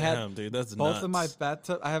 I had Damn, dude, that's both nuts. of my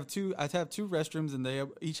bathtub. I have two restrooms, and they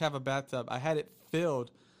each have a bathtub. I had it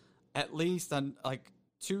filled at least on like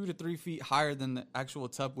 2 to 3 feet higher than the actual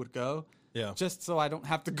tub would go. Yeah. Just so I don't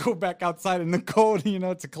have to go back outside in the cold, you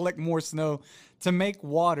know, to collect more snow to make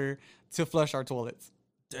water to flush our toilets.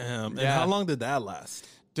 Damn. And Yeah. how long did that last?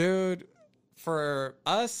 Dude, for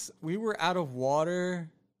us, we were out of water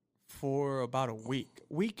for about a week.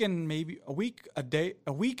 A week and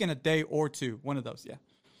a day or two. One of those, yeah.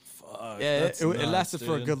 Fuck, Yeah, that's it nuts, lasted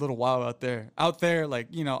for a dude. good little while out there. Out there, like,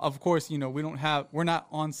 you know, of course, you know, we're not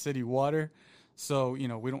on city water. So, you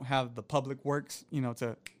know, we don't have the public works, you know,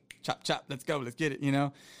 to chop, let's go, let's get it, you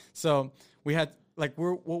know? So we had, like,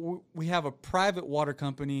 we have a private water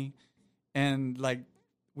company, and, like,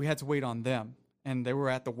 we had to wait on them. And they were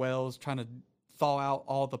at the wells trying to thaw out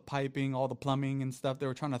all the piping, all the plumbing and stuff. They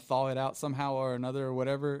were trying to thaw it out somehow or another or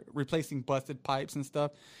whatever, replacing busted pipes and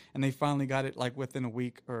stuff. And they finally got it, like, within a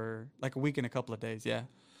week or, like, a week and a couple of days, yeah.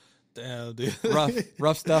 Damn, dude.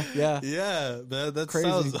 Rough stuff, yeah. Yeah, that Crazy.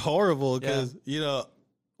 sounds horrible because, Yeah. you know,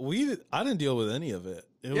 I didn't deal with any of it.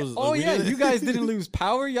 It was. Oh, we yeah, didn't- you guys didn't lose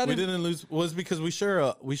power? Y'all We didn't? didn't lose. Was because we share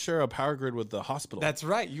a power grid with the hospital. That's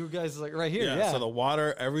right. You guys, like, right here, yeah. So the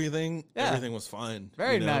water, everything was fine.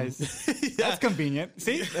 Very you know? nice. Yeah. That's convenient.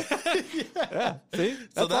 See? Yeah, see?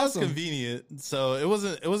 So that's awesome. convenient. So it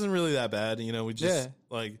wasn't really that bad. You know, we just Yeah.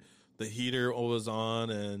 like the heater was on,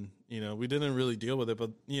 and you know we didn't really deal with it.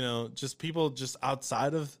 But you know, just people just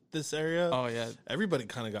outside of this area. Oh, yeah. Everybody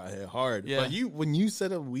kind of got hit hard. Yeah. But when you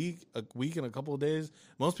said a week and a couple of days,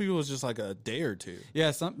 most people was just like a day or two.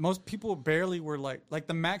 Yeah, most people barely were like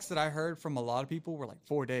the max that I heard from a lot of people were like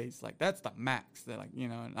 4 days. Like, that's the max. They're like, you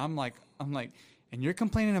know, and I'm like, and you're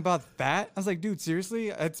complaining about that? I was like, dude, seriously?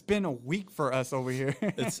 It's been a week for us over here.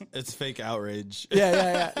 It's fake outrage.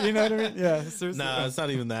 yeah. You know what I mean? Yeah, seriously. Nah, it's not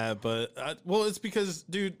even that. But it's because,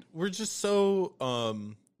 dude, we're just so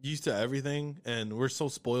used to everything, and we're so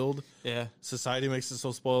spoiled. Yeah. Society makes us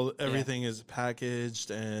so spoiled. Everything is packaged,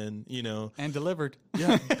 and you know, And delivered.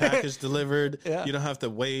 yeah, packaged, delivered. Yeah. You don't have to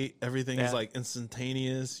wait. Everything is Yeah. like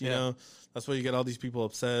instantaneous. You Yeah. know, that's why you get all these people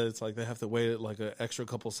upset. It's like they have to wait like an extra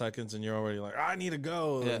couple seconds, and you're already like, I need to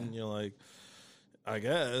go, Yeah. and you're like, I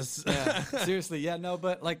guess. Yeah, seriously. Yeah, no,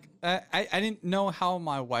 but like I didn't know how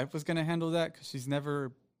my wife was gonna handle that because she's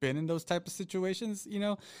never been in those type of situations, you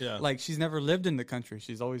know. Yeah. Like, she's never lived in the country.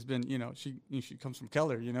 She's always been, you know, she comes from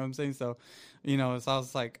Keller, you know what I'm saying? So, you know, so I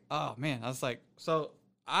was like, oh man, I was like, so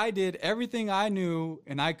I did everything I knew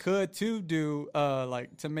and I could to do,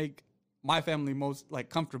 like, to make my family most like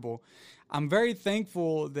comfortable. I'm very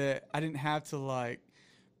thankful that I didn't have to like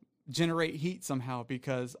generate heat somehow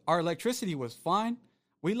because our electricity was fine.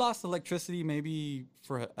 We lost electricity maybe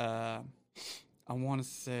for I want to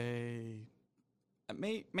say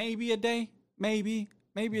maybe a day, maybe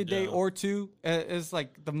a day or two is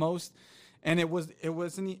like the most, and it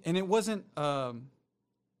wasn't a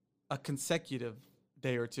consecutive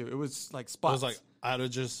day or two. It was like spots. It was like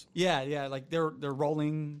outages. Yeah, like they're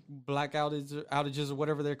rolling black outages or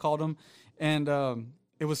whatever they called them, and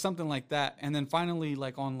it was something like that. And then finally,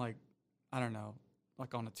 like on I don't know,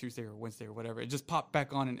 like on a Tuesday or Wednesday or whatever, it just popped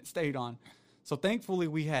back on and it stayed on. So thankfully,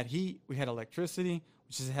 we had heat, we had electricity,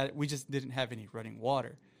 we just didn't have any running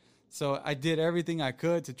water. So I did everything I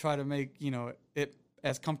could to try to make it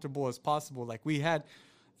as comfortable as possible. Like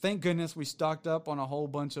thank goodness we stocked up on a whole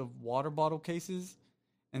bunch of water bottle cases.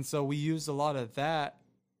 And so we used a lot of that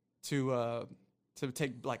to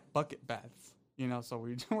take like bucket baths, so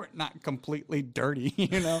we were not completely dirty,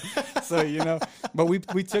 So, but we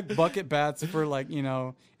took bucket baths for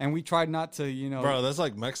and we tried not to, Bro, that's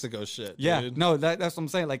like Mexico shit. Yeah, dude. no, that's what I'm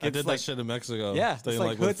saying. Like I did that shit in Mexico. Yeah, staying it's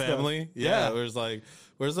like like with hood family. stuff. Yeah, Yeah. it was like,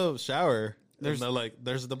 where's the shower? There's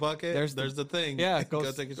there's the bucket. There's the thing. Yeah,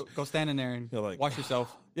 go take a go stand in there and You're like, wash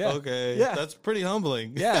yourself. Yeah. Okay. Yeah. That's pretty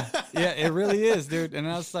humbling. Yeah, it really is, dude. And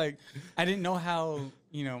I was like, I didn't know how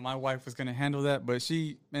my wife was gonna handle that, but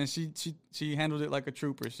she handled it like a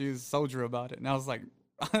trooper. She was a soldier about it, and I was like,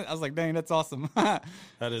 dang, that's awesome. That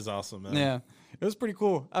is awesome, man. Yeah, it was pretty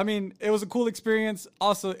cool. I mean, it was a cool experience.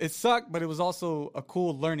 Also, it sucked, but it was also a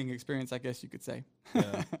cool learning experience, I guess you could say.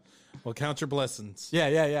 Yeah. Well, count your blessings.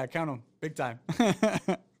 Yeah. Count them big time. You're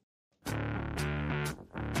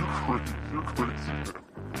crazy.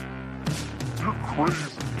 You're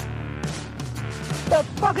crazy. The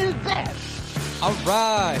fuck is that? All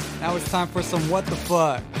right, now it's time for some What the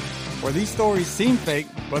Fuck, where these stories seem fake,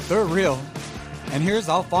 but they're real. And here's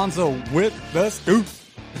Alfonso with the scoop.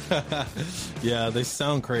 Yeah, they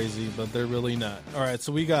sound crazy, but they're really not. All right,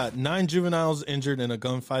 so we got 9 juveniles injured in a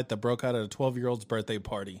gunfight that broke out at a 12-year-old's birthday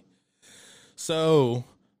party. So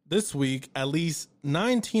this week, at least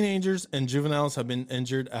 9 teenagers and juveniles have been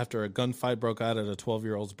injured after a gunfight broke out at a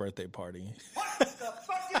 12-year-old's birthday party. What the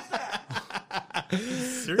fuck is that?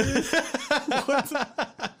 Serious?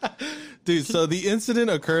 Dude, so the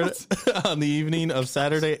incident occurred on the evening of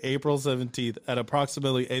Saturday, April 17th at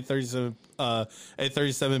approximately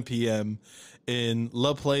 8:37 p.m. in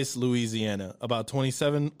La Place, Louisiana, about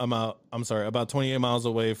 28 miles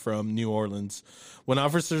away from New Orleans. When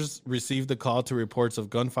officers received the call to reports of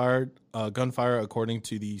gunfire according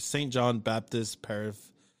to the St. John Baptist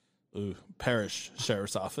Parish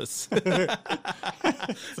Sheriff's Office.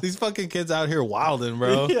 These fucking kids out here wilding,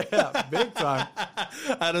 bro. Yeah, big time.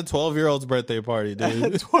 At a 12-year-old's birthday party,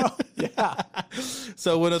 dude. 12, yeah.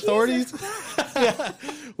 So when authorities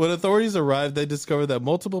arrived, they discovered that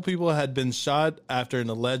multiple people had been shot after an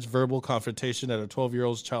alleged verbal confrontation at a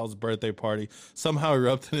 12-year-old child's birthday party somehow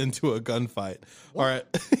erupted into a gunfight. What? All right.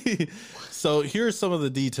 So here are some of the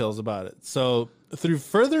details about it. So through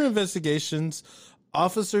further investigations,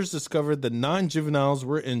 officers discovered that 9 juveniles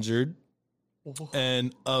were injured,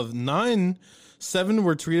 and of 9, 7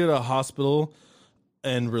 were treated at a hospital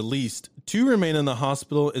and released. 2 remain in the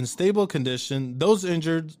hospital in stable condition. Those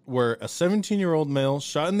injured were a 17-year-old male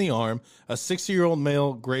shot in the arm, a 60-year-old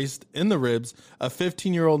male grazed in the ribs, a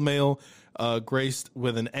 15-year-old male grazed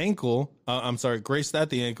at the ankle,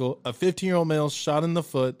 a 15-year-old male shot in the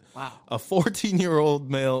foot, wow, a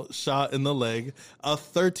 14-year-old male shot in the leg, a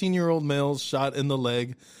 13-year-old male shot in the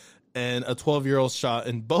leg, and a 12-year-old shot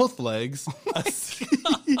in both legs, a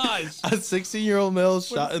 16-year-old male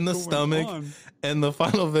shot in the stomach, and the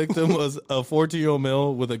final victim was a 14-year-old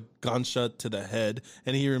male with a gunshot to the head,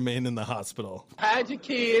 and he remained in the hospital. Had your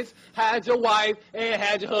kids, had your wife, and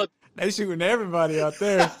had your husband. They shooting everybody out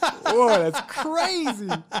there. Boy, that's crazy.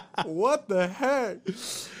 What the heck?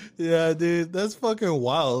 Yeah, dude, that's fucking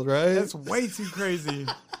wild, right? That's way too crazy.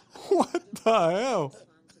 What the hell?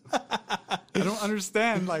 I don't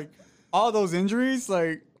understand. Like, all those injuries,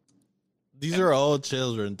 like... These are all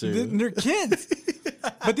children, too. They're kids.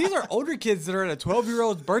 But these are older kids that are at a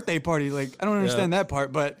 12-year-old's birthday party. Like, I don't understand that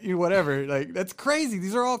part, but whatever. Like, that's crazy.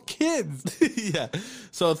 These are all kids. Yeah.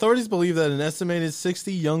 So authorities believe that an estimated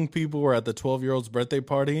 60 young people were at the 12-year-old's birthday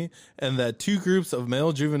party, and that 2 groups of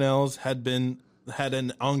male juveniles had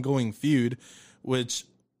an ongoing feud, which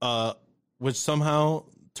somehow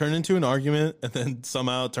turned into an argument and then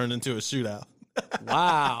somehow turned into a shootout.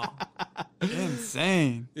 Wow.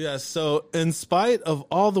 Insane. Yeah, so in spite of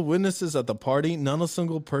all the witnesses at the party, not a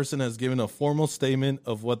single person has given a formal statement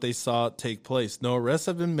of what they saw take place. No arrests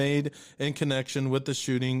have been made in connection with the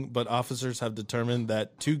shooting, but officers have determined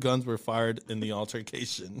that 2 guns were fired in the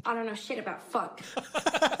altercation. I don't know shit about fuck.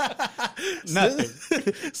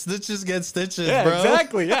 Nothing. Stitches get stitches, Yeah, bro.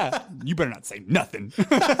 exactly. Yeah. You better not say nothing.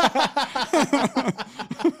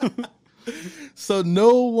 So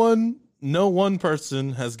no one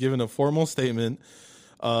person has given a formal statement,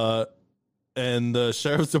 and the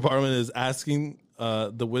sheriff's department is asking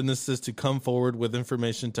the witnesses to come forward with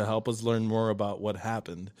information to help us learn more about what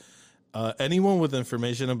happened. Anyone with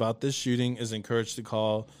information about this shooting is encouraged to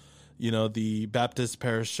call, the Baptist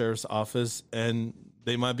Parish Sheriff's Office, and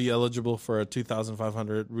they might be eligible for a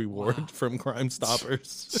 $2,500 reward from Crime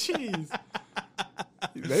Stoppers. Jeez.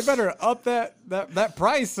 They better up that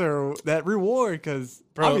price or that reward, because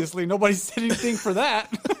obviously nobody said anything for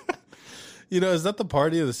that. Is that the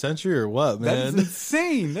party of the century or what, That is man?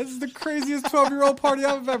 insane. This is the craziest 12-year-old party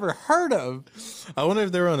I've ever heard of. I wonder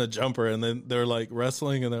if they were on a jumper and then they're like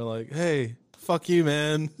wrestling and they're like, hey, fuck you,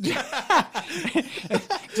 man.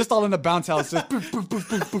 Just all in the bounce house. Just poof, poof, poof,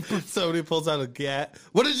 poof, poof, poof. Somebody pulls out a gat.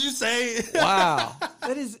 What did you say? Wow.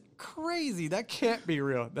 That is crazy. That can't be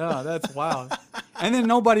real. No, that's wild. And then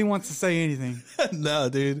nobody wants to say anything. No,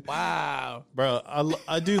 dude. Wow. Bro,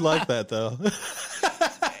 I do like that, though.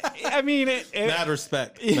 I mean, Mad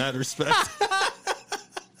respect. Mad respect.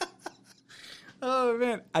 oh,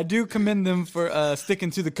 man. I do commend them for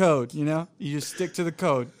sticking to the code, You just stick to the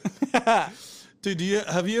code. Dude,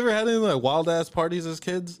 have you ever had any like wild-ass parties as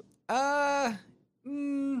kids? Yeah.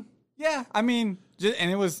 I mean,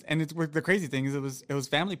 the crazy thing is it was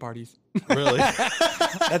family parties. Really?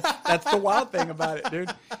 That's the wild thing about it,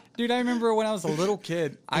 dude. Dude, I remember when I was a little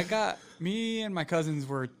kid, me and my cousins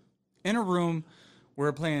were in a room. We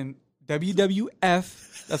were playing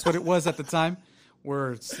WWF. That's what it was at the time.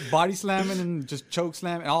 We're body slamming and just choke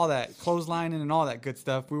slamming and all that, clotheslining and all that good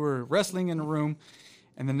stuff. We were wrestling in a room,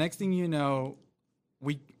 and the next thing you know,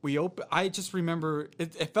 we open. I just remember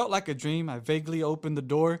it felt like a dream. I vaguely opened the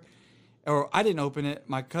door, or I didn't open it.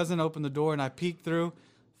 My cousin opened the door, and I peeked through.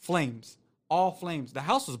 Flames, all flames. The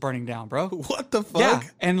house was burning down, bro. What the fuck? Yeah,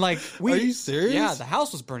 and like Are you serious? Yeah, the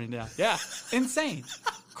house was burning down. Yeah, insane,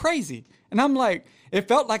 crazy. And I'm like, it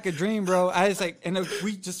felt like a dream, bro. I was like, and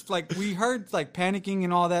we heard like panicking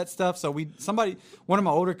and all that stuff. So one of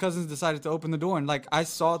my older cousins decided to open the door, and like I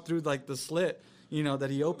saw through like the slit, that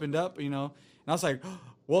he opened up, and I was like,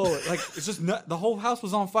 whoa, like it's just the whole house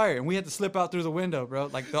was on fire, and we had to slip out through the window, bro.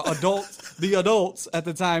 Like the adults at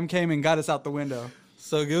the time came and got us out the window.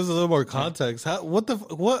 So give us a little more context.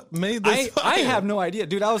 What made this fire? I have no idea,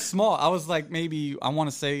 dude. I was small. I was like maybe I want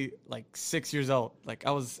to say like 6 years old. Like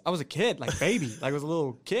I was a kid, like baby, like I was a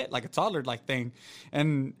little kid, like a toddler like thing,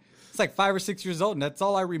 and it's like 5 or 6 years old, and that's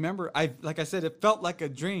all I remember. Like I said, it felt like a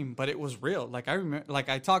dream, but it was real. Like I remember, like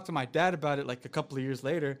I talked to my dad about it like a couple of years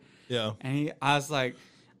later. Yeah, and he's like,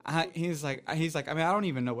 I mean, I don't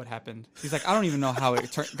even know what happened. He's like, I don't even know how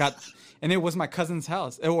it got. And it was my cousin's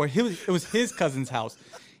house, or it was his cousin's house.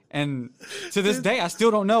 And to this day, I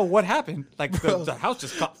still don't know what happened. Like the house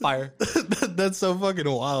just caught fire. That's so fucking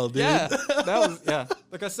wild, dude. Yeah,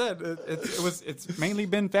 Like I said, it's mainly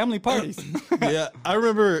been family parties. Yeah, I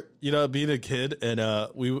remember being a kid, and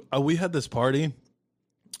we had this party,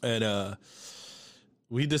 and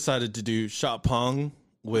we decided to do shot pong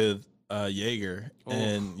with Jaeger,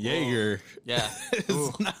 and Jaeger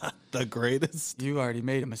is not the greatest. You already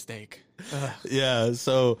made a mistake. Yeah,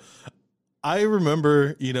 so I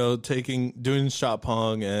remember, doing shot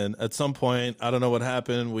pong, and at some point, I don't know what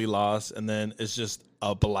happened, we lost, and then it's just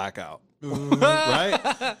a blackout,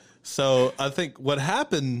 right? So I think what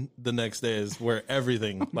happened the next day is where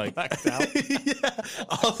everything like yeah,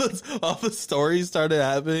 all the stories started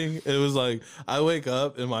happening. It was like I wake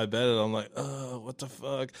up in my bed and I'm like, oh, what the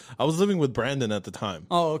fuck? I was living with Brandon at the time.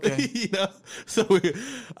 Oh, okay. So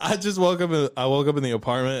I just woke up. I woke up in the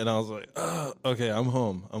apartment and I was like, oh, okay, I'm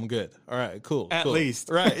home. I'm good. All right, cool. At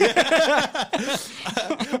least, right? Yeah.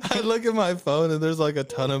 I look at my phone and there's like a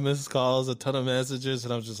ton of missed calls, a ton of messages,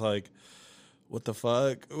 and I'm just like, what the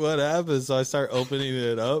fuck? What happened? So I start opening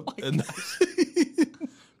it up, and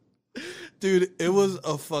dude, it was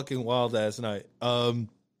a fucking wild ass night. I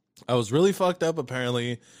was really fucked up.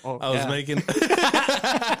 Apparently, I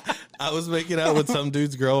was making out with some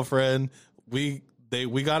dude's girlfriend. We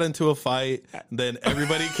got into a fight. Then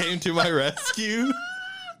everybody came to my rescue.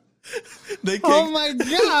 Oh my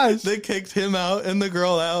gosh! They kicked him out and the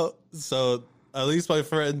girl out. So at least my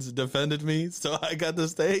friends defended me, so I got to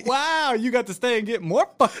stay. Wow, you got to stay and get more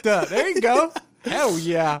fucked up. There you go. Hell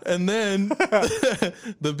yeah. And then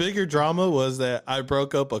the bigger drama was that I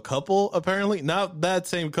broke up a couple, apparently. Not that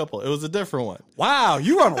same couple. It was a different one. Wow,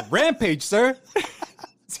 you were on a rampage, sir.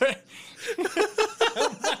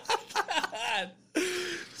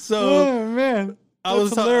 So Oh, man. I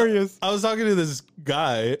was hilarious. I was talking to this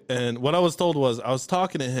guy, and what I was told was I was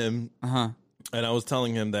talking to him, Uh-huh. and I was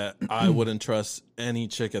telling him that I wouldn't trust any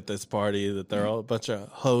chick at this party, that they're all a bunch of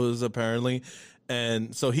hoes, apparently.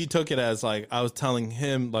 And so he took it as like I was telling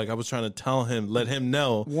him, like I was trying to tell him, let him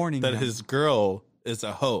know Warning that him. his girl is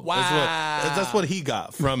a hoe. Wow. That's what he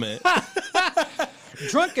got from it.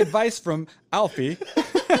 Drunk advice from Alfie,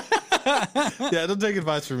 Yeah, don't take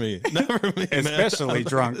advice from me. Not from me, man. especially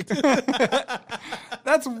drunk.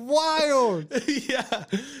 That's wild. Yeah.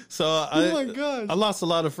 So Oh my gosh. I lost a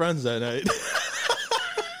lot of friends that night.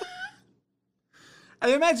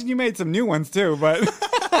 I imagine you made some new ones too, but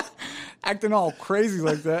acting all crazy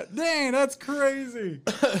like that. Dang, that's crazy.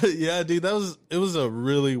 Yeah, dude, it was a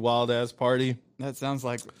really wild ass party. That sounds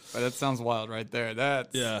wild right there. That's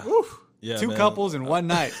Yeah. whew. Yeah, Two man. couples in one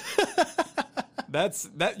night.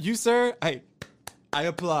 That you, sir. Hey, I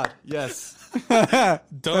applaud. Yes.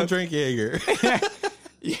 Don't drink Jaeger.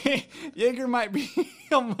 Jaeger might be.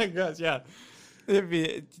 Oh my gosh, yeah.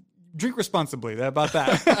 Drink responsibly. About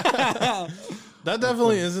that. That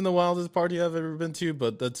definitely isn't the wildest party I've ever been to,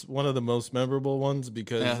 but that's one of the most memorable ones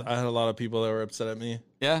because Yeah. I had a lot of people that were upset at me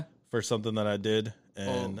Yeah. for something that I did,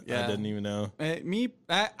 and yeah. I didn't even know.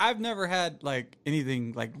 I've never had like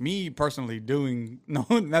anything like me personally doing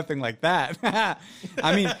nothing like that.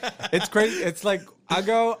 I mean, it's crazy. It's like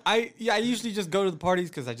I usually just go to the parties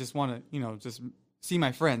because I just want to, just see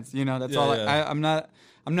my friends. That's Yeah, all. yeah. I'm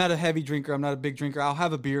not a heavy drinker. I'm not a big drinker. I'll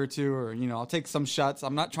have a beer or two, or I'll take some shots.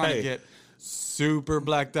 I'm not trying to Hey. get super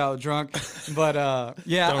blacked out drunk, but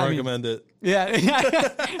yeah, Don't recommend it. Yeah.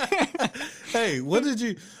 Hey, what did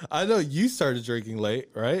you? I know you started drinking late,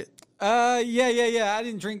 right? Yeah. I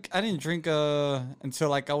didn't drink until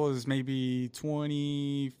like I was maybe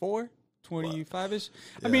 24, 25-ish.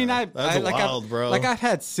 I mean, that's wild, bro. Like I've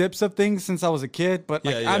had sips of things since I was a kid, but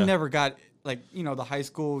like Yeah, I yeah. never got like, the high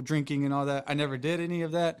school drinking and all that. I never did any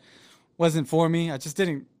of that. Wasn't for me. I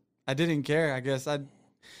didn't care, I guess.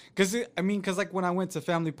 Cause like when I went to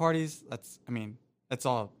family parties, that's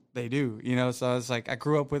all they do, So it's like I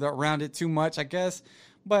grew up around it too much, I guess.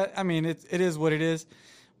 But I mean, it is what it is.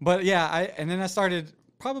 But yeah, and then I started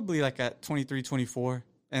probably like at 23, 24,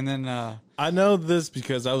 and then I know this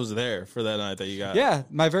because I was there for that night that you got. yeah,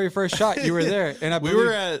 my very first shot, you were there, and we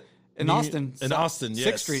were at in Austin, In Austin, yes.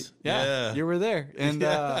 6th Street. Yeah, you were there, and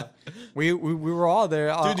Yeah. we were all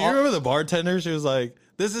there. Dude, do you remember the bartender? She was like,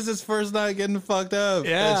 "This is his first night getting fucked up."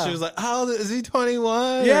 Yeah. And she was like, "How old is he?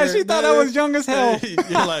 21?" Yeah, she thought I was young as hell.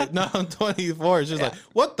 You're like, "No, I'm 24." She was like,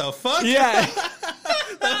 "What the fuck?" Yeah.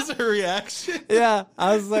 That's her reaction. Yeah,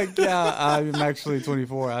 I was like, yeah, I'm actually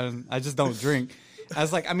 24. I just don't drink. I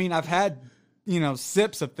was like, I've had,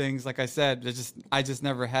 sips of things. Like I said, I just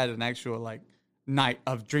never had an actual like night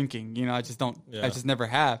of drinking. I just don't. Yeah. I just never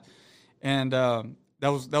have. And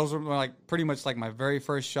those were like pretty much like my very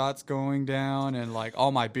first shots going down, and like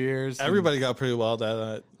all my beers. and- Everybody got pretty wild that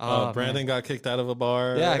night. Oh, Brandon got kicked out of a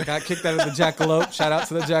bar. Yeah, I got kicked out of the Jackalope. Shout out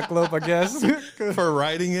to the Jackalope, I guess. for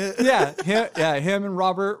writing it. Him and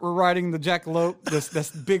Robert were riding the Jackalope, this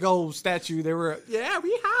big old statue. They were, we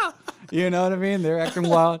have. You know what I mean? They're acting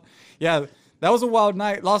wild. Yeah, that was a wild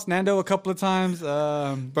night. Lost Nando a couple of times.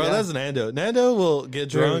 Bro, yeah. that's Nando. Nando will get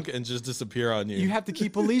drunk and just disappear on you. You have to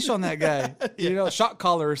keep a leash on that guy. Shot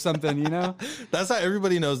collar or something, That's how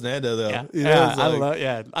everybody knows Nando, though. Yeah, You know,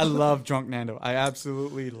 it's I love drunk Nando. I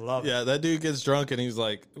absolutely love it. Yeah, that dude gets drunk and he's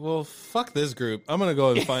like, well, fuck this group. I'm going to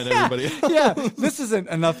go and find everybody else. Yeah, this isn't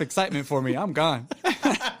enough excitement for me. I'm gone.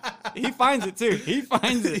 He finds it too. He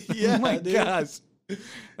finds it. Yeah, oh my dude. gosh.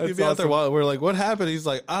 He'd be out there while we're like, what happened? He's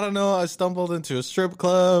like, I don't know. I stumbled into a strip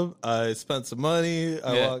club. I spent some money.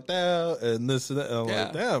 I walked out and this and that. And I'm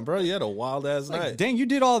like, damn, bro, you had a wild ass night. Dang, you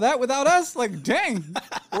did all that without us? Like, dang,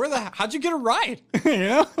 how'd you get a ride?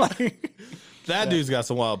 That dude's got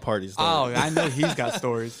some wild parties. Though. Oh, I know he's got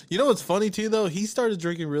stories. You know what's funny too, though? He started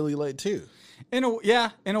drinking really late too. In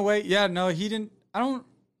a way. Yeah, no, he didn't. I don't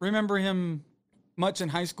remember him much in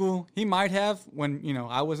high school. He might have when,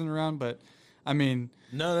 I wasn't around, but I mean.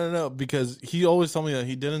 No, because he always told me that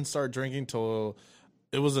he didn't start drinking till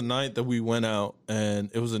it was a night that we went out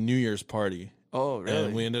and it was a New Year's party. Oh, really?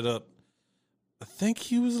 And we ended up, I think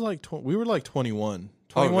he was like, we were like 21,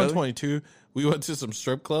 Oh, really? 22. We went to some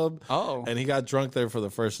strip club. Oh. And he got drunk there for the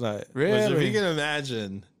first night. Which, Really? if you can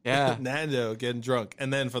imagine Yeah. Nando getting drunk,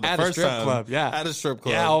 and then for the At a first strip time, club, yeah. at a strip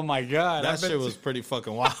club. Yeah, oh my God. that shit was pretty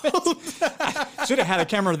fucking wild. Should have had a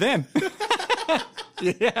camera then.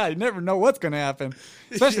 Yeah, you never know what's going to happen.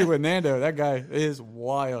 Especially with Nando. That guy is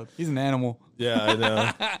wild. He's an animal. Yeah, I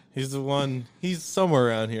know. He's the one. He's somewhere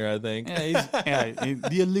around here, I think. Yeah, he's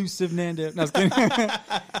the elusive Nando. No, I was kidding.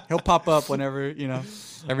 He'll pop up whenever,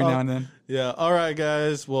 every now and then. Yeah. All right,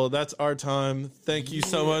 guys. Well, that's our time. Thank you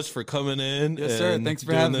so much for coming in. Yes, sir. and Thanks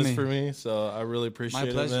for doing having this me. for me. So I really appreciate it.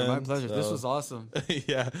 My pleasure. Man. My pleasure. This So- was awesome.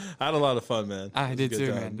 Yeah, I had a lot of fun, man. I It was did a good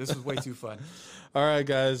too, time. man. This was way too fun. All right,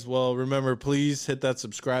 guys. Well, remember, please hit that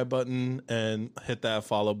subscribe button and hit that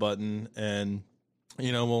follow button. And,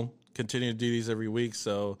 we'll continue to do these every week.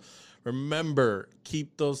 So remember,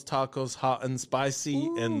 keep those tacos hot and spicy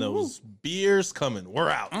and those beers coming. We're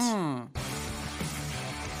out.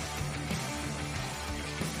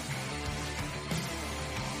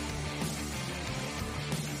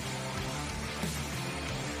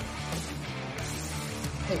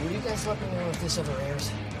 Hey, will you guys let me know if this ever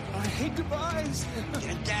airs? I hate goodbyes.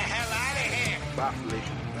 Get the hell out of here! Bye,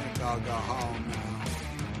 Felicia. Think I'll go home now.